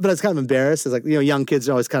I was kind of embarrassed. It's like, you know, young kids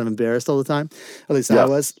are always kind of embarrassed all the time. At least I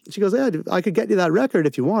was. She goes, yeah, I could get you that record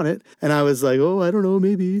if you want it. And I was like, oh, I don't know,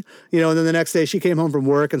 maybe. You know, and then the next day she came home from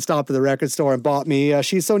work and stopped at the record store and bought me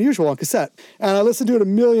She's So Unusual on cassette. And I listened to it a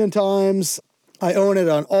million times. I own it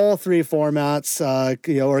on all 3 formats,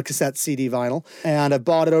 or cassette, CD, vinyl. And I've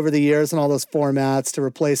bought it over the years in all those formats to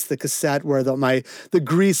replace the cassette where the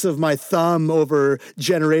grease of my thumb over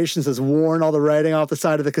generations has worn all the writing off the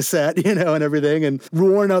side of the cassette, you know, and everything, and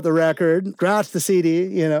worn out the record, scratched the CD,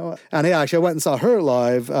 you know. And yeah, actually, I went and saw her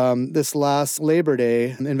live this last Labor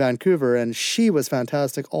Day in Vancouver, and she was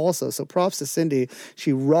fantastic also. So props to Cyndi.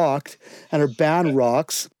 She rocked, and her band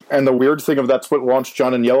rocks. And the weird thing of that's what launched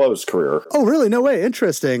John and Yellow's career. Oh, really? No way.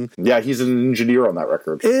 Interesting. Yeah, he's an engineer on that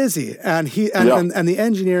record. Is he? And the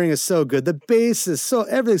engineering is so good. The bass is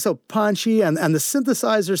everything's so punchy, and the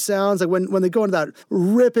synthesizer sounds like when they go into that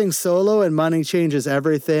ripping solo and Money Changes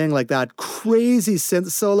Everything, like that crazy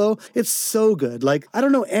synth solo. It's so good. Like, I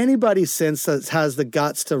don't know anybody since that has the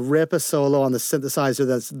guts to rip a solo on the synthesizer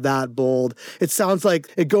that's that bold. It sounds like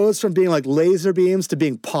it goes from being like laser beams to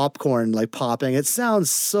being popcorn, like popping. It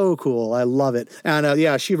sounds so cool. I love it.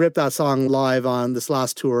 And she ripped that song live on this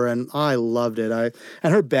last tour, and I loved it.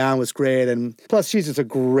 And her band was great, and plus she's just a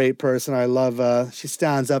great person. I love. She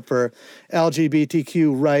stands up for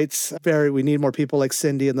LGBTQ rights. We need more people like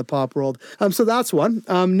Cindy in the pop world. So that's one.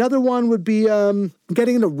 Another one would be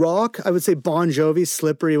getting into rock. I would say Bon Jovi,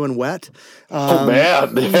 "Slippery When Wet." Oh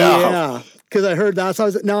man, yeah. Because I heard that.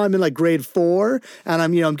 So now I'm in like grade 4, and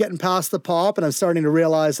I'm getting past the pop, and I'm starting to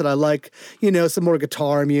realize that I like, some more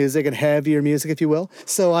guitar music and heavier music, if you will.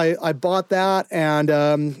 So I bought that, and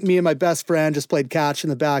me and my best friend just played catch in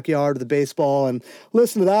the backyard with the baseball and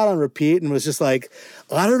listened to that on repeat, and was just like,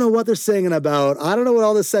 I don't know what they're singing about. I don't know what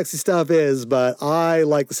all this sexy stuff is, but I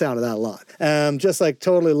like the sound of that a lot. Just like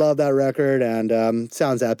totally love that record, and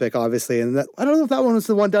sounds epic, obviously. And I don't know if that one was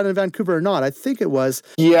the one done in Vancouver or not. I think it was.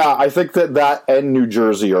 Yeah, I think that and New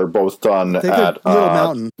Jersey are both done at Little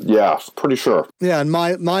Mountain. Yeah, pretty sure. Yeah, and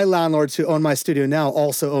my landlords who own my studio now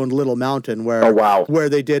also owned Little Mountain, where where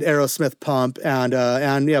they did Aerosmith Pump and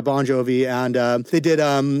Bon Jovi, and they did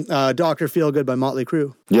Dr. Feelgood by Motley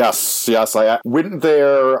Crue. Yes, I went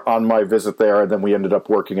there on my visit there, and then we ended up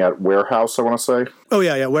working at Warehouse, I want to say. Oh,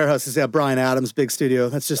 yeah, Warehouse is Brian Adams' big studio.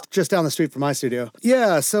 That's just down the street from my studio.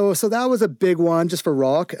 Yeah, so that was a big one just for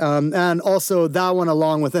rock. And also that one,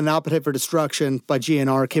 along with An Appetite for Destruction by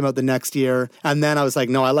GNR, came out the next year. And then I was like,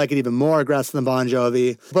 no, I like it even more aggressive than Bon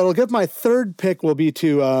Jovi. But I'll give my third pick will be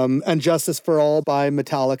to And Justice for All by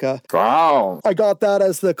Metallica. Wow. I got that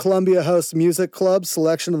as the Columbia House Music Club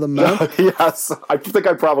selection of the month. Yes, I think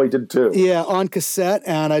I probably did too. Yeah, on cassette.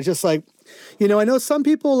 And I just like... I know some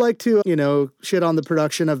people like to, shit on the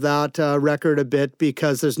production of that record a bit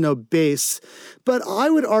because there's no bass, but I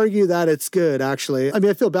would argue that it's good, actually. I mean,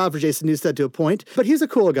 I feel bad for Jason Newsted to a point, but he's a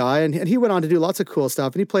cool guy, and he went on to do lots of cool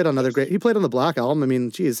stuff, and he played on he played on the Black Album. I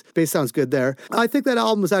mean, geez, bass sounds good there. I think that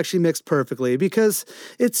album was actually mixed perfectly because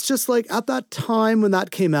it's just like at that time when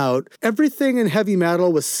that came out, everything in heavy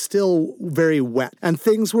metal was still very wet, and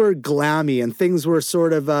things were glammy, and things were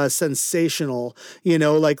sort of sensational,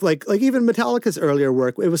 like even Metallica's earlier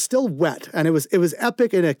work, it was still wet, and it was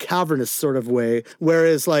epic in a cavernous sort of way.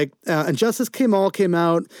 Whereas like Injustice came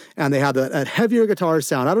out, and they had that heavier guitar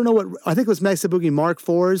sound. I don't know what I think it was Mesa Boogie Mark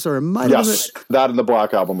IVs, or it might have been that in the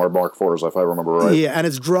Black Album are Mark IVs, if I remember right. Yeah, and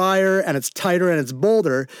it's drier, and it's tighter, and it's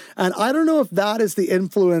bolder. And I don't know if that is the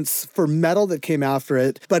influence for metal that came after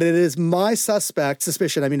it, but it is my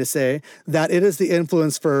suspicion, that it is the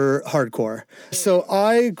influence for hardcore. So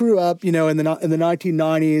I grew up, in the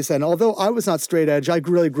 1990s, and although I was not straight edge, I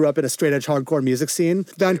really grew up in a straight edge hardcore music scene.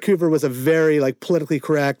 Vancouver was a very politically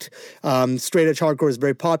correct straight edge hardcore is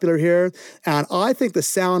very popular here, and I think the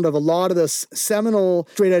sound of a lot of the seminal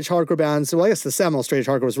straight edge hardcore bands. Well, I guess the seminal straight edge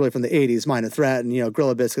hardcore was really from the '80s, Minor Threat and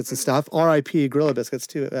Gorilla Biscuits and stuff. R.I.P. Gorilla Biscuits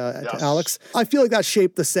too, to Alex. I feel like that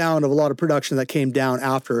shaped the sound of a lot of production that came down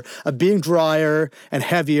after, of being drier and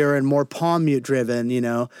heavier and more palm mute driven.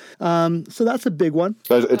 So that's a big one.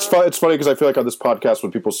 It's funny because I feel like on this podcast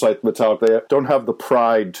when people cite Metallica, they don't have the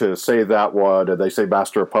pride to say that one, and they say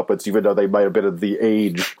Master of Puppets, even though they might have been at the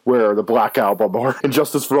age where the Black Album or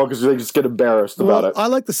Injustice for All, because they just get embarrassed about it. I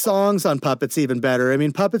like the songs on Puppets even better. I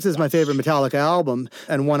mean, Puppets is my favorite Metallica album,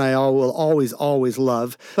 and one I will always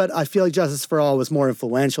love. But I feel like Justice for All was more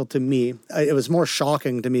influential to me. It was more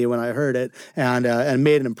shocking to me when I heard it, and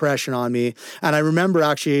made an impression on me. And I remember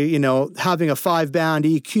actually, having a 5-band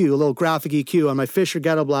EQ, a little graphic EQ on my Fisher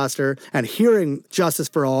Ghetto Blaster, and hearing Justice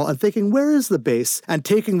for All, and thinking, where is the bass? And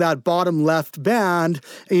taking that bottom left band,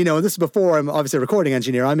 this is before I'm obviously a recording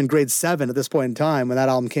engineer. I'm in grade 7 at this point in time when that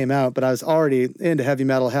album came out, but I was already into heavy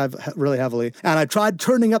metal really heavily. And I tried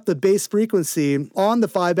turning up the bass frequency on the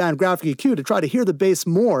 5-band graphic EQ to try to hear the bass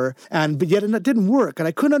more, but yet it didn't work. And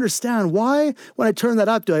I couldn't understand why, when I turned that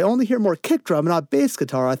up, do I only hear more kick drum and not bass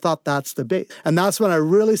guitar? I thought that's the bass. And that's when I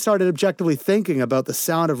really started objectively thinking about the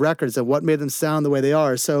sound of records and what made them sound the way they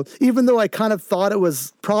are. So even though I kind of thought it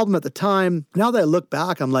was a problem at the time, now that I look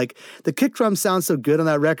back, I'm like, the kick drum sounds so good on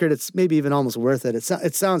that record, it's maybe even almost worth it.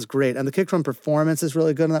 It sounds great. And the kick drum performance is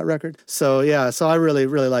really good on that record. So yeah, I really,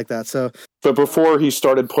 really like that. So But before he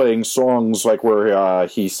started playing songs like where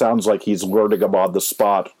he sounds like he's learning them on the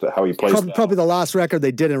spot, how he plays. Probably the last record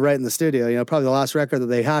they didn't write in the studio. Probably the last record that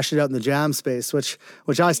they hashed it out in the jam space, which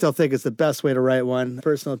I still think is the best way to write one.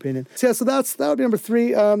 Personal opinion. So yeah, so that would be number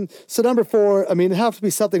 3. So number 4, I mean, it have to be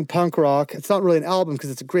something punk rock. It's not really an album because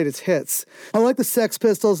it's a greatest hits. I like the Sex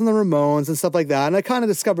Pistols and the Ramones and stuff like that, and I kind of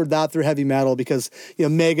discovered that through heavy metal because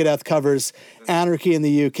Megadeth covers Anarchy in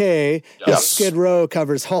the UK. Yes. Skid Row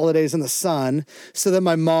covers Holidays in the Sun. So then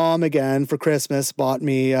my mom, again, for Christmas, bought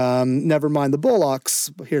me Nevermind the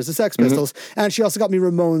Bullocks, Here's the Sex Pistols. And she also got me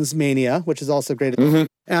Ramones Mania, which is also great.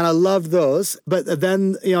 And I loved those. But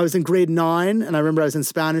then, I was in grade 9, and I remember I was in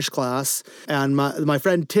Spanish class, and my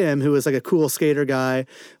friend Tim, who was like a cool skater guy,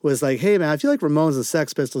 was like, hey, man, if you like Ramones and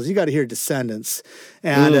Sex Pistols, you got to hear Descendants.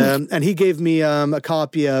 And he gave me a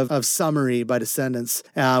copy of Summary by Descendants,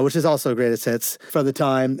 which is also greatest hits for the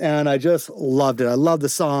time. And I just loved it. I loved the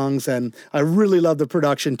songs, and I really loved the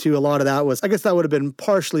production, too. A lot of that was, I guess that would have been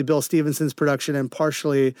partially Bill Stevenson's production and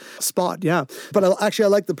partially Spot, yeah. But I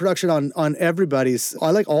like the production on everybody's.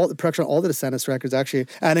 I like all the production on all the Descendants records, actually,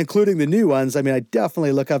 and including the new ones. I mean, I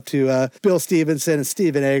definitely look up to Bill Stevenson and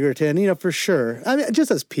Stephen Egerton, for sure. I mean,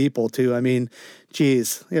 just as people, too. I mean,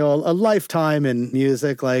 geez, a lifetime in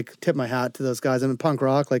music, like, tip my hat to those guys. I mean, punk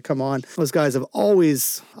rock, like, come on. Those guys have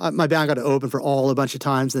always, my band got to open for All a bunch of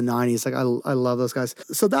times in the 90s. Like, I love those guys.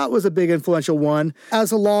 So that was a big influential one,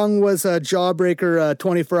 as along was Jawbreaker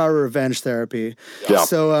 24-Hour Revenge Therapy. Yeah.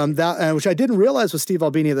 So that, which I didn't realize was Steve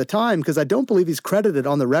Albini at the time, because I don't believe he's credited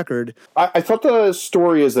on the record. I thought the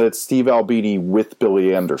story is that it's Steve Albini with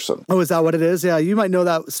Billy Anderson. Oh, is that what it is? Yeah, you might know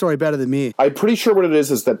that story better than me. I'm pretty sure what it is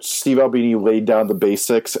that Steve Albini laid down the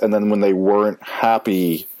basics, and then when they weren't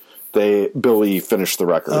happy, Billy finished the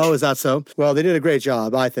record. Oh, is that so? Well, they did a great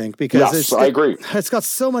job, I think, because I agree. It's got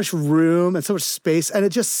so much room and so much space, and it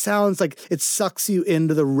just sounds like it sucks you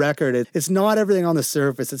into the record. It's not everything on the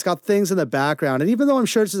surface. It's got things in the background, and even though I'm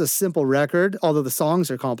sure it's just a simple record, although the songs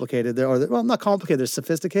are complicated, not complicated, they're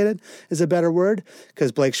sophisticated is a better word,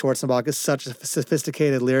 because Blake Schwarzenbach is such a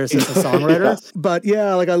sophisticated lyricist and songwriter. Yes. But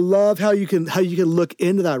yeah, like I love how you can look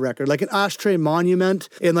into that record, like an Ashtray Monument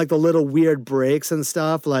in like the little weird breaks and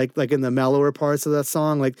stuff, like in the mellower parts of that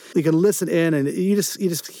song, like you can listen in and you just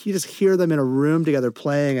hear them in a room together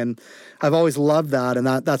playing, and I've always loved that, and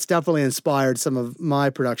that's definitely inspired some of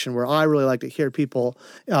my production, where I really like to hear people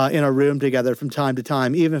in a room together from time to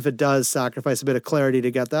time, even if it does sacrifice a bit of clarity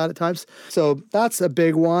to get that at times. So that's a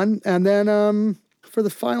big one. And then for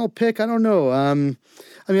the final pick, I don't know.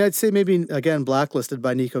 I mean, I'd say maybe, again, Blacklisted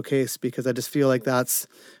by Nico Case, because I just feel like that's,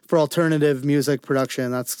 for alternative music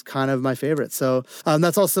production, that's kind of my favorite. So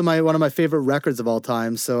that's also one of my favorite records of all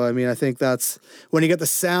time. So, I mean, I think that's, when you get the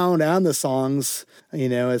sound and the songs,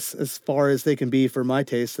 as far as they can be for my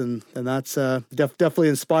taste, and that's definitely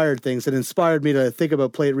inspired things. It inspired me to think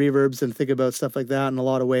about plate reverbs and think about stuff like that in a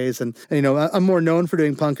lot of ways. And I'm more known for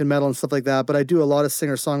doing punk and metal and stuff like that, but I do a lot of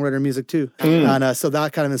singer-songwriter music too. And so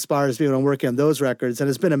that kind of inspires me when I'm working on those records. And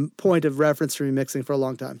it's been a point of reference for me mixing for a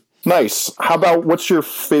long time. Nice. How about, what's your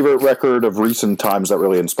favorite record of recent times that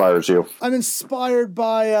really inspires you? I'm inspired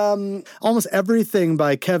by almost everything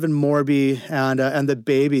by Kevin Morby and the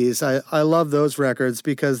Babies. I love those records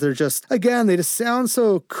because they're just, again, they just sound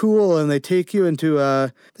so cool, and they take you into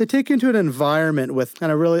an environment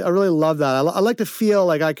and I really love that. I like to feel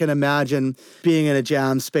like I can imagine being in a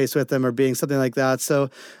jam space with them or being something like that.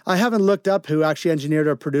 So I haven't looked up who actually engineered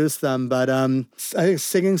or produced them, but I think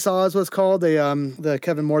Singing Saw is what's called the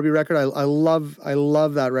Kevin Morby record. I love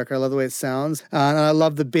that record. I love the way it sounds. And I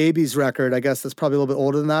love the Babies record. I guess that's probably a little bit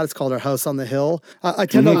older than that. It's called Our House on the Hill. I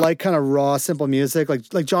tend to like kind of raw, simple music.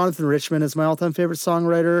 Like Jonathan Richman is my all-time favorite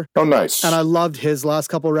songwriter. Oh, nice. And I loved his last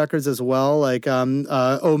couple records as well, like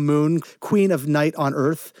Oh Moon, Queen of Night on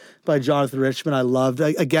Earth by Jonathan Richman. I loved.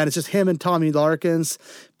 Again, it's just him and Tommy Larkins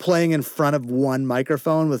playing in front of one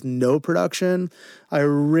microphone with no production. I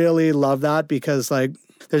really love that because, like,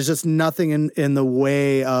 there's just nothing in the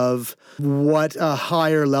way of what a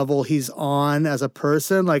higher level he's on as a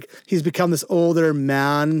person. Like, he's become this older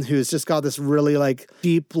man who's just got this really, like,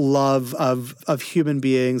 deep love of human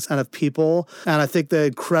beings and of people. And I think the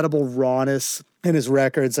incredible rawness in his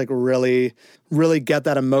records, like, really really get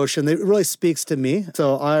that emotion. It really speaks to me.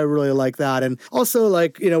 So I really like that. And also,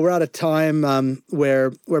 like, we're at a time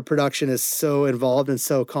where production is so involved and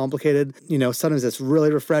so complicated. Sometimes it's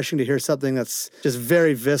really refreshing to hear something that's just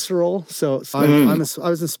very visceral. So I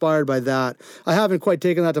was inspired by that. I haven't quite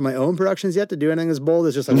taken that to my own productions yet to do anything as bold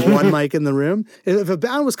as just like one mic in the room. If a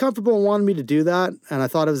band was comfortable and wanted me to do that, and I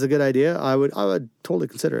thought it was a good idea, I would totally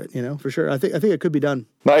consider it. For sure. I think it could be done.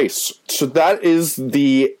 Nice. So that is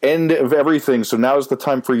the end of everything. So now is the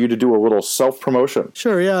time for you to do a little self-promotion.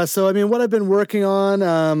 Sure, yeah. So, what I've been working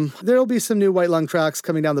on, there'll be some new White Lung tracks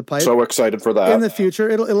coming down the pipe. So excited for that. In the future.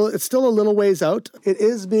 It's still a little ways out. It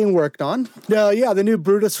is being worked on. The new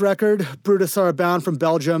Brutus record. Brutus are a band from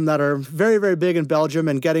Belgium that are very, very big in Belgium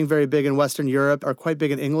and getting very big in Western Europe, are quite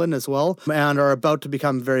big in England as well, and are about to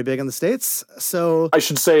become very big in the States. So I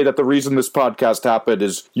should say that the reason this podcast happened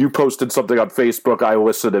is you posted something on Facebook. I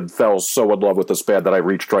listened and fell so in love with this band that I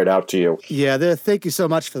reached right out to you. Yeah, thank you so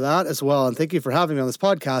much for that as well. And thank you for having me on this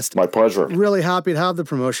podcast. My pleasure. Really happy to have the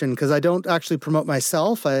promotion because I don't actually promote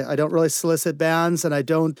myself. I don't really solicit bands and I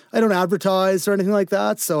don't advertise or anything like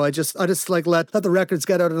that. So I just like let the records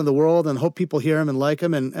get out into the world and hope people hear them and like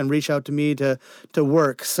them and reach out to me to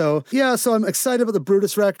work. So so I'm excited about the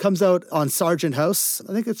Brutus rec. Comes out on Sargent House.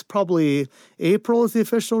 I think it's probably April is the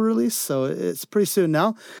official release. So it's pretty soon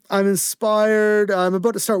now. I'm inspired. I'm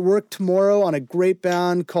about to start work tomorrow on a great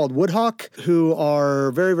band called Woodhawk, who are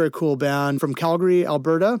a very, very cool band from Calgary,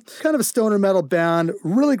 Alberta. Kind of a stoner metal band,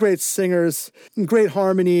 really great singers, great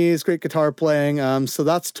harmonies, great guitar playing. So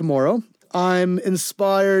that's tomorrow. I'm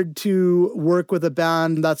inspired to work with a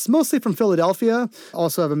band that's mostly from Philadelphia.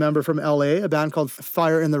 Also have a member from LA, a band called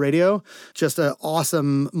Fire in the Radio. Just an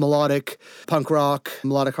awesome melodic punk rock,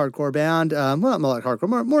 melodic hardcore band. Well, not melodic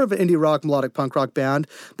hardcore, more of an indie rock, melodic punk rock band,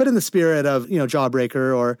 but in the spirit of,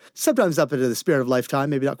 Jawbreaker or sometimes up into the spirit of Lifetime,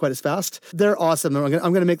 maybe not quite as fast. They're awesome. I'm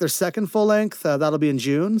going to make their second full length. That'll be in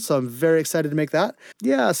June. So I'm very excited to make that.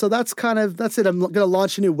 Yeah, so that's it. I'm going to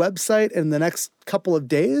launch a new website in the next couple of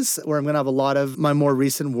days where I'm going to have a lot of my more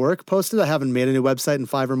recent work posted. I haven't made a new website in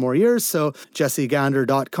 5 or more years, so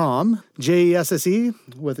jessegander.com, Jesse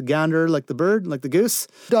with Gander like the bird, like the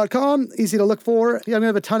goose.com, easy to look for. Yeah, I'm going to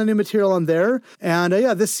have a ton of new material on there. And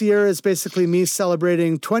this year is basically me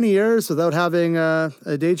celebrating 20 years without having a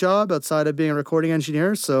day job outside of being a recording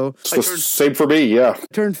engineer. So it's the same for me, yeah. I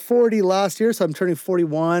turned 40 last year, so I'm turning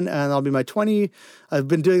 41, and I'll be my 20. I've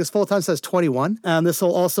been doing this full time since I was 21. And this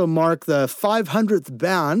will also mark the 500th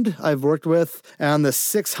band I've worked with and the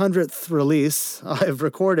 600th release I've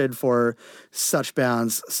recorded for such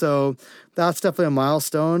bands. So that's definitely a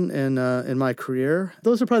milestone in my career.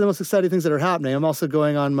 Those are probably the most exciting things that are happening. I'm also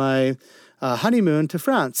going on my honeymoon to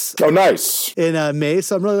France. Oh, nice. In May,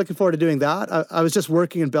 so I'm really looking forward to doing that. I was just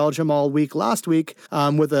working in Belgium all week last week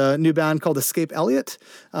with a new band called Escape Elliot,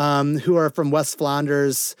 who are from West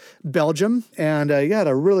Flanders, Belgium. And had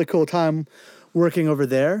a really cool time working over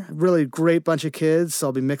there. Really great bunch of kids, so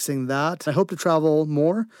I'll be mixing that. I hope to travel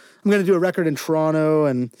more. I'm going to do a record in Toronto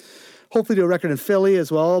and hopefully do a record in Philly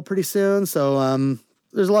as well pretty soon. So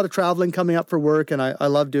there's a lot of traveling coming up for work, and I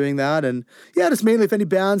love doing that. And just mainly if any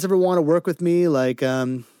bands ever want to work with me, like,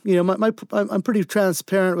 I'm pretty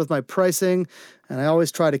transparent with my pricing, and I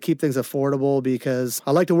always try to keep things affordable because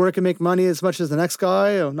I like to work and make money as much as the next guy.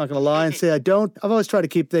 I'm not going to lie and say I don't. I've always tried to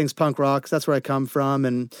keep things punk rock. That's where I come from.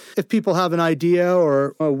 And if people have an idea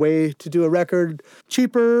or a way to do a record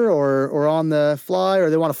cheaper or on the fly, or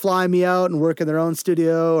they want to fly me out and work in their own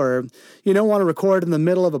studio, or want to record in the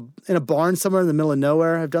middle of in a barn somewhere in the middle of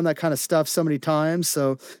nowhere. I've done that kind of stuff so many times.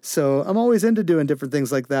 So I'm always into doing different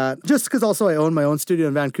things like that. Just because also I own my own studio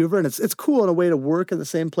in Vancouver, and it's cool in a way to work in the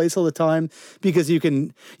same place all the time because you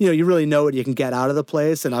can, you really know what you can get out of the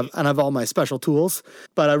place, and I've all my special tools.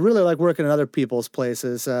 But I really like working in other people's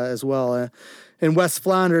places as well. In West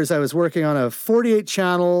Flanders, I was working on a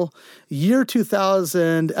 48-channel year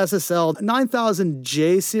 2000 SSL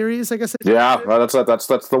 9000J series, I guess. Yeah, that's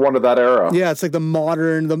the one of that era. Yeah, it's like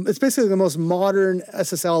it's basically the most modern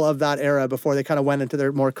SSL of that era before they kind of went into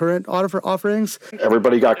their more current offerings.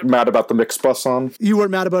 Everybody got mad about the mix bus on. You weren't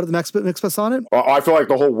mad about the mix bus on it? Well, I feel like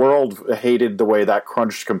the whole world hated the way that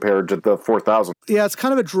crunched compared to the 4000. Yeah, it's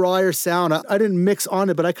kind of a drier sound. I didn't mix on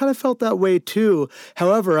it, but I kind of felt that way too.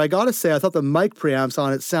 However, I got to say, I thought the mic preamps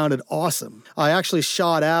on it sounded awesome. I actually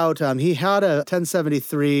shot out, he had a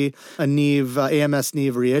 1073, a Neve, AMS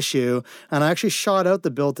Neve reissue, and I actually shot out the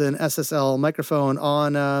built-in SSL microphone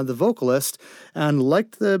on the vocalist and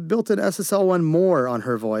liked the built-in SSL one more on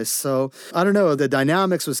her voice. So I don't know, the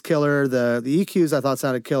dynamics was killer, the EQs I thought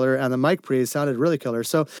sounded killer, and the mic pre sounded really killer.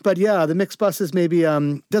 So, but yeah, the mix buses maybe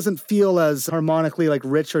doesn't feel as harmonically like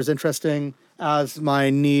rich or as interesting as my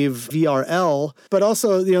Neve VRL, but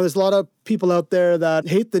also, there's a lot of people out there that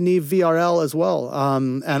hate the Neve VRL as well,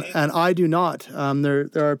 and I do not. There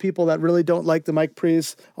are people that really don't like the mic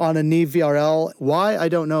pre's on a Neve VRL. Why? I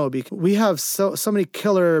don't know. Because we have so many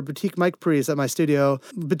killer boutique mic pre's at my studio.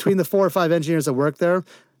 Between the 4 or 5 engineers that work there,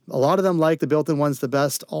 a lot of them like the built-in ones the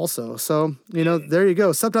best also. So, there you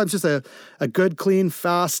go. Sometimes just a good, clean,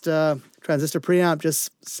 fast transistor preamp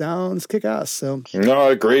just sounds kick-ass. So no,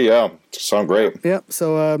 I agree. Yeah, sound great. Yeah.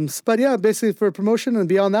 So, but yeah, basically for promotion and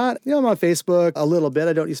beyond that, I'm on Facebook a little bit.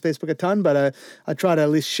 I don't use Facebook a ton, but I try to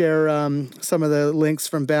at least share some of the links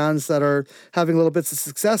from bands that are having little bits of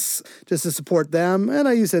success just to support them. And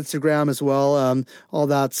I use Instagram as well.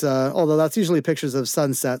 Although that's usually pictures of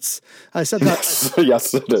sunsets. I said that.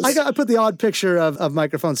 Yes, it is. I put the odd picture of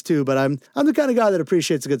microphones too, but I'm the kind of guy that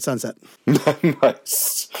appreciates a good sunset.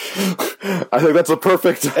 Nice. I think that's a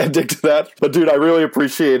perfect ending to that. But dude, I really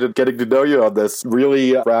appreciated getting to know you on this.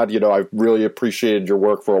 Really, Brad, I really appreciated your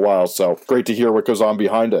work for a while. So great to hear what goes on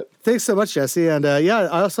behind it. Thanks so much, Jesse. And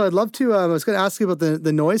I'd love to, I was going to ask you about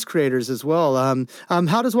the noise creators as well.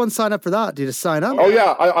 How does one sign up for that? Do you just sign up? Oh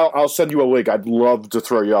yeah, I'll send you a link. I'd love to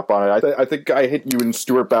throw you up on it. I think I hit you and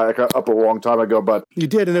Stuart back up a long time ago, but you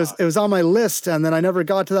did, and it was on my list, and then I never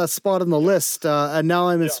got to that spot on the list, and now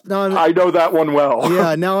I'm in. I know that one well.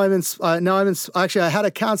 Yeah, now I'm in. Actually, I had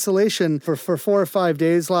a cancellation for 4 or 5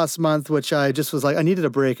 days last month, which I just was like, I needed a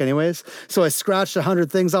break anyways. So I scratched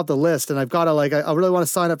 100 things off the list, and I've got to I really want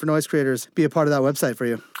to sign up for Noise Creators, be a part of that website for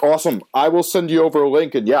you. Awesome. I will send you over a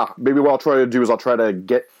link, and yeah, maybe what I'll try to do is I'll try to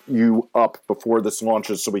get you up before this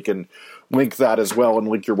launches so we can link that as well and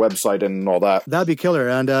link your website and all that. That'd be killer.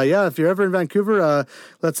 And if you're ever in Vancouver,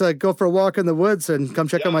 let's go for a walk in the woods and come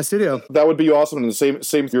check out my studio. That would be awesome. And the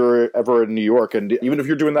same if you're ever in New York. And even if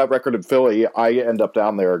you're doing that record in Philly, I end up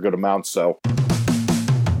down there a good amount, so.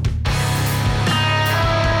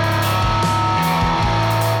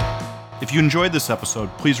 If you enjoyed this episode,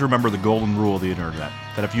 please remember the golden rule of the internet,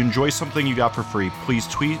 that if you enjoy something you got for free, please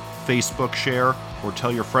tweet, Facebook, share, or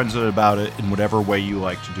tell your friends about it in whatever way you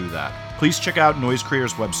like to do that. Please check out Noise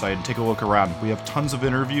Creators' website and take a look around. We have tons of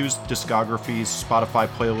interviews, discographies, Spotify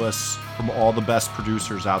playlists from all the best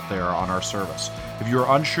producers out there on our service. If you're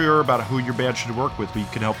unsure about who your band should work with, we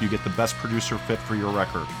can help you get the best producer fit for your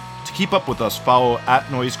record. To keep up with us, follow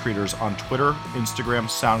 @Noise Creators on Twitter, Instagram,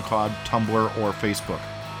 SoundCloud, Tumblr, or Facebook.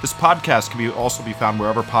 This podcast can also be found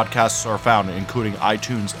wherever podcasts are found, including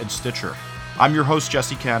iTunes and Stitcher. I'm your host,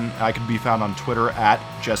 Jesse Cannon. I can be found on Twitter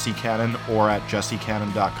 @JesseCannon or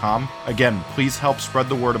 @jessecannon.com. Again, please help spread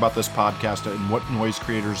the word about this podcast and what Noise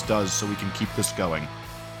Creators does so we can keep this going.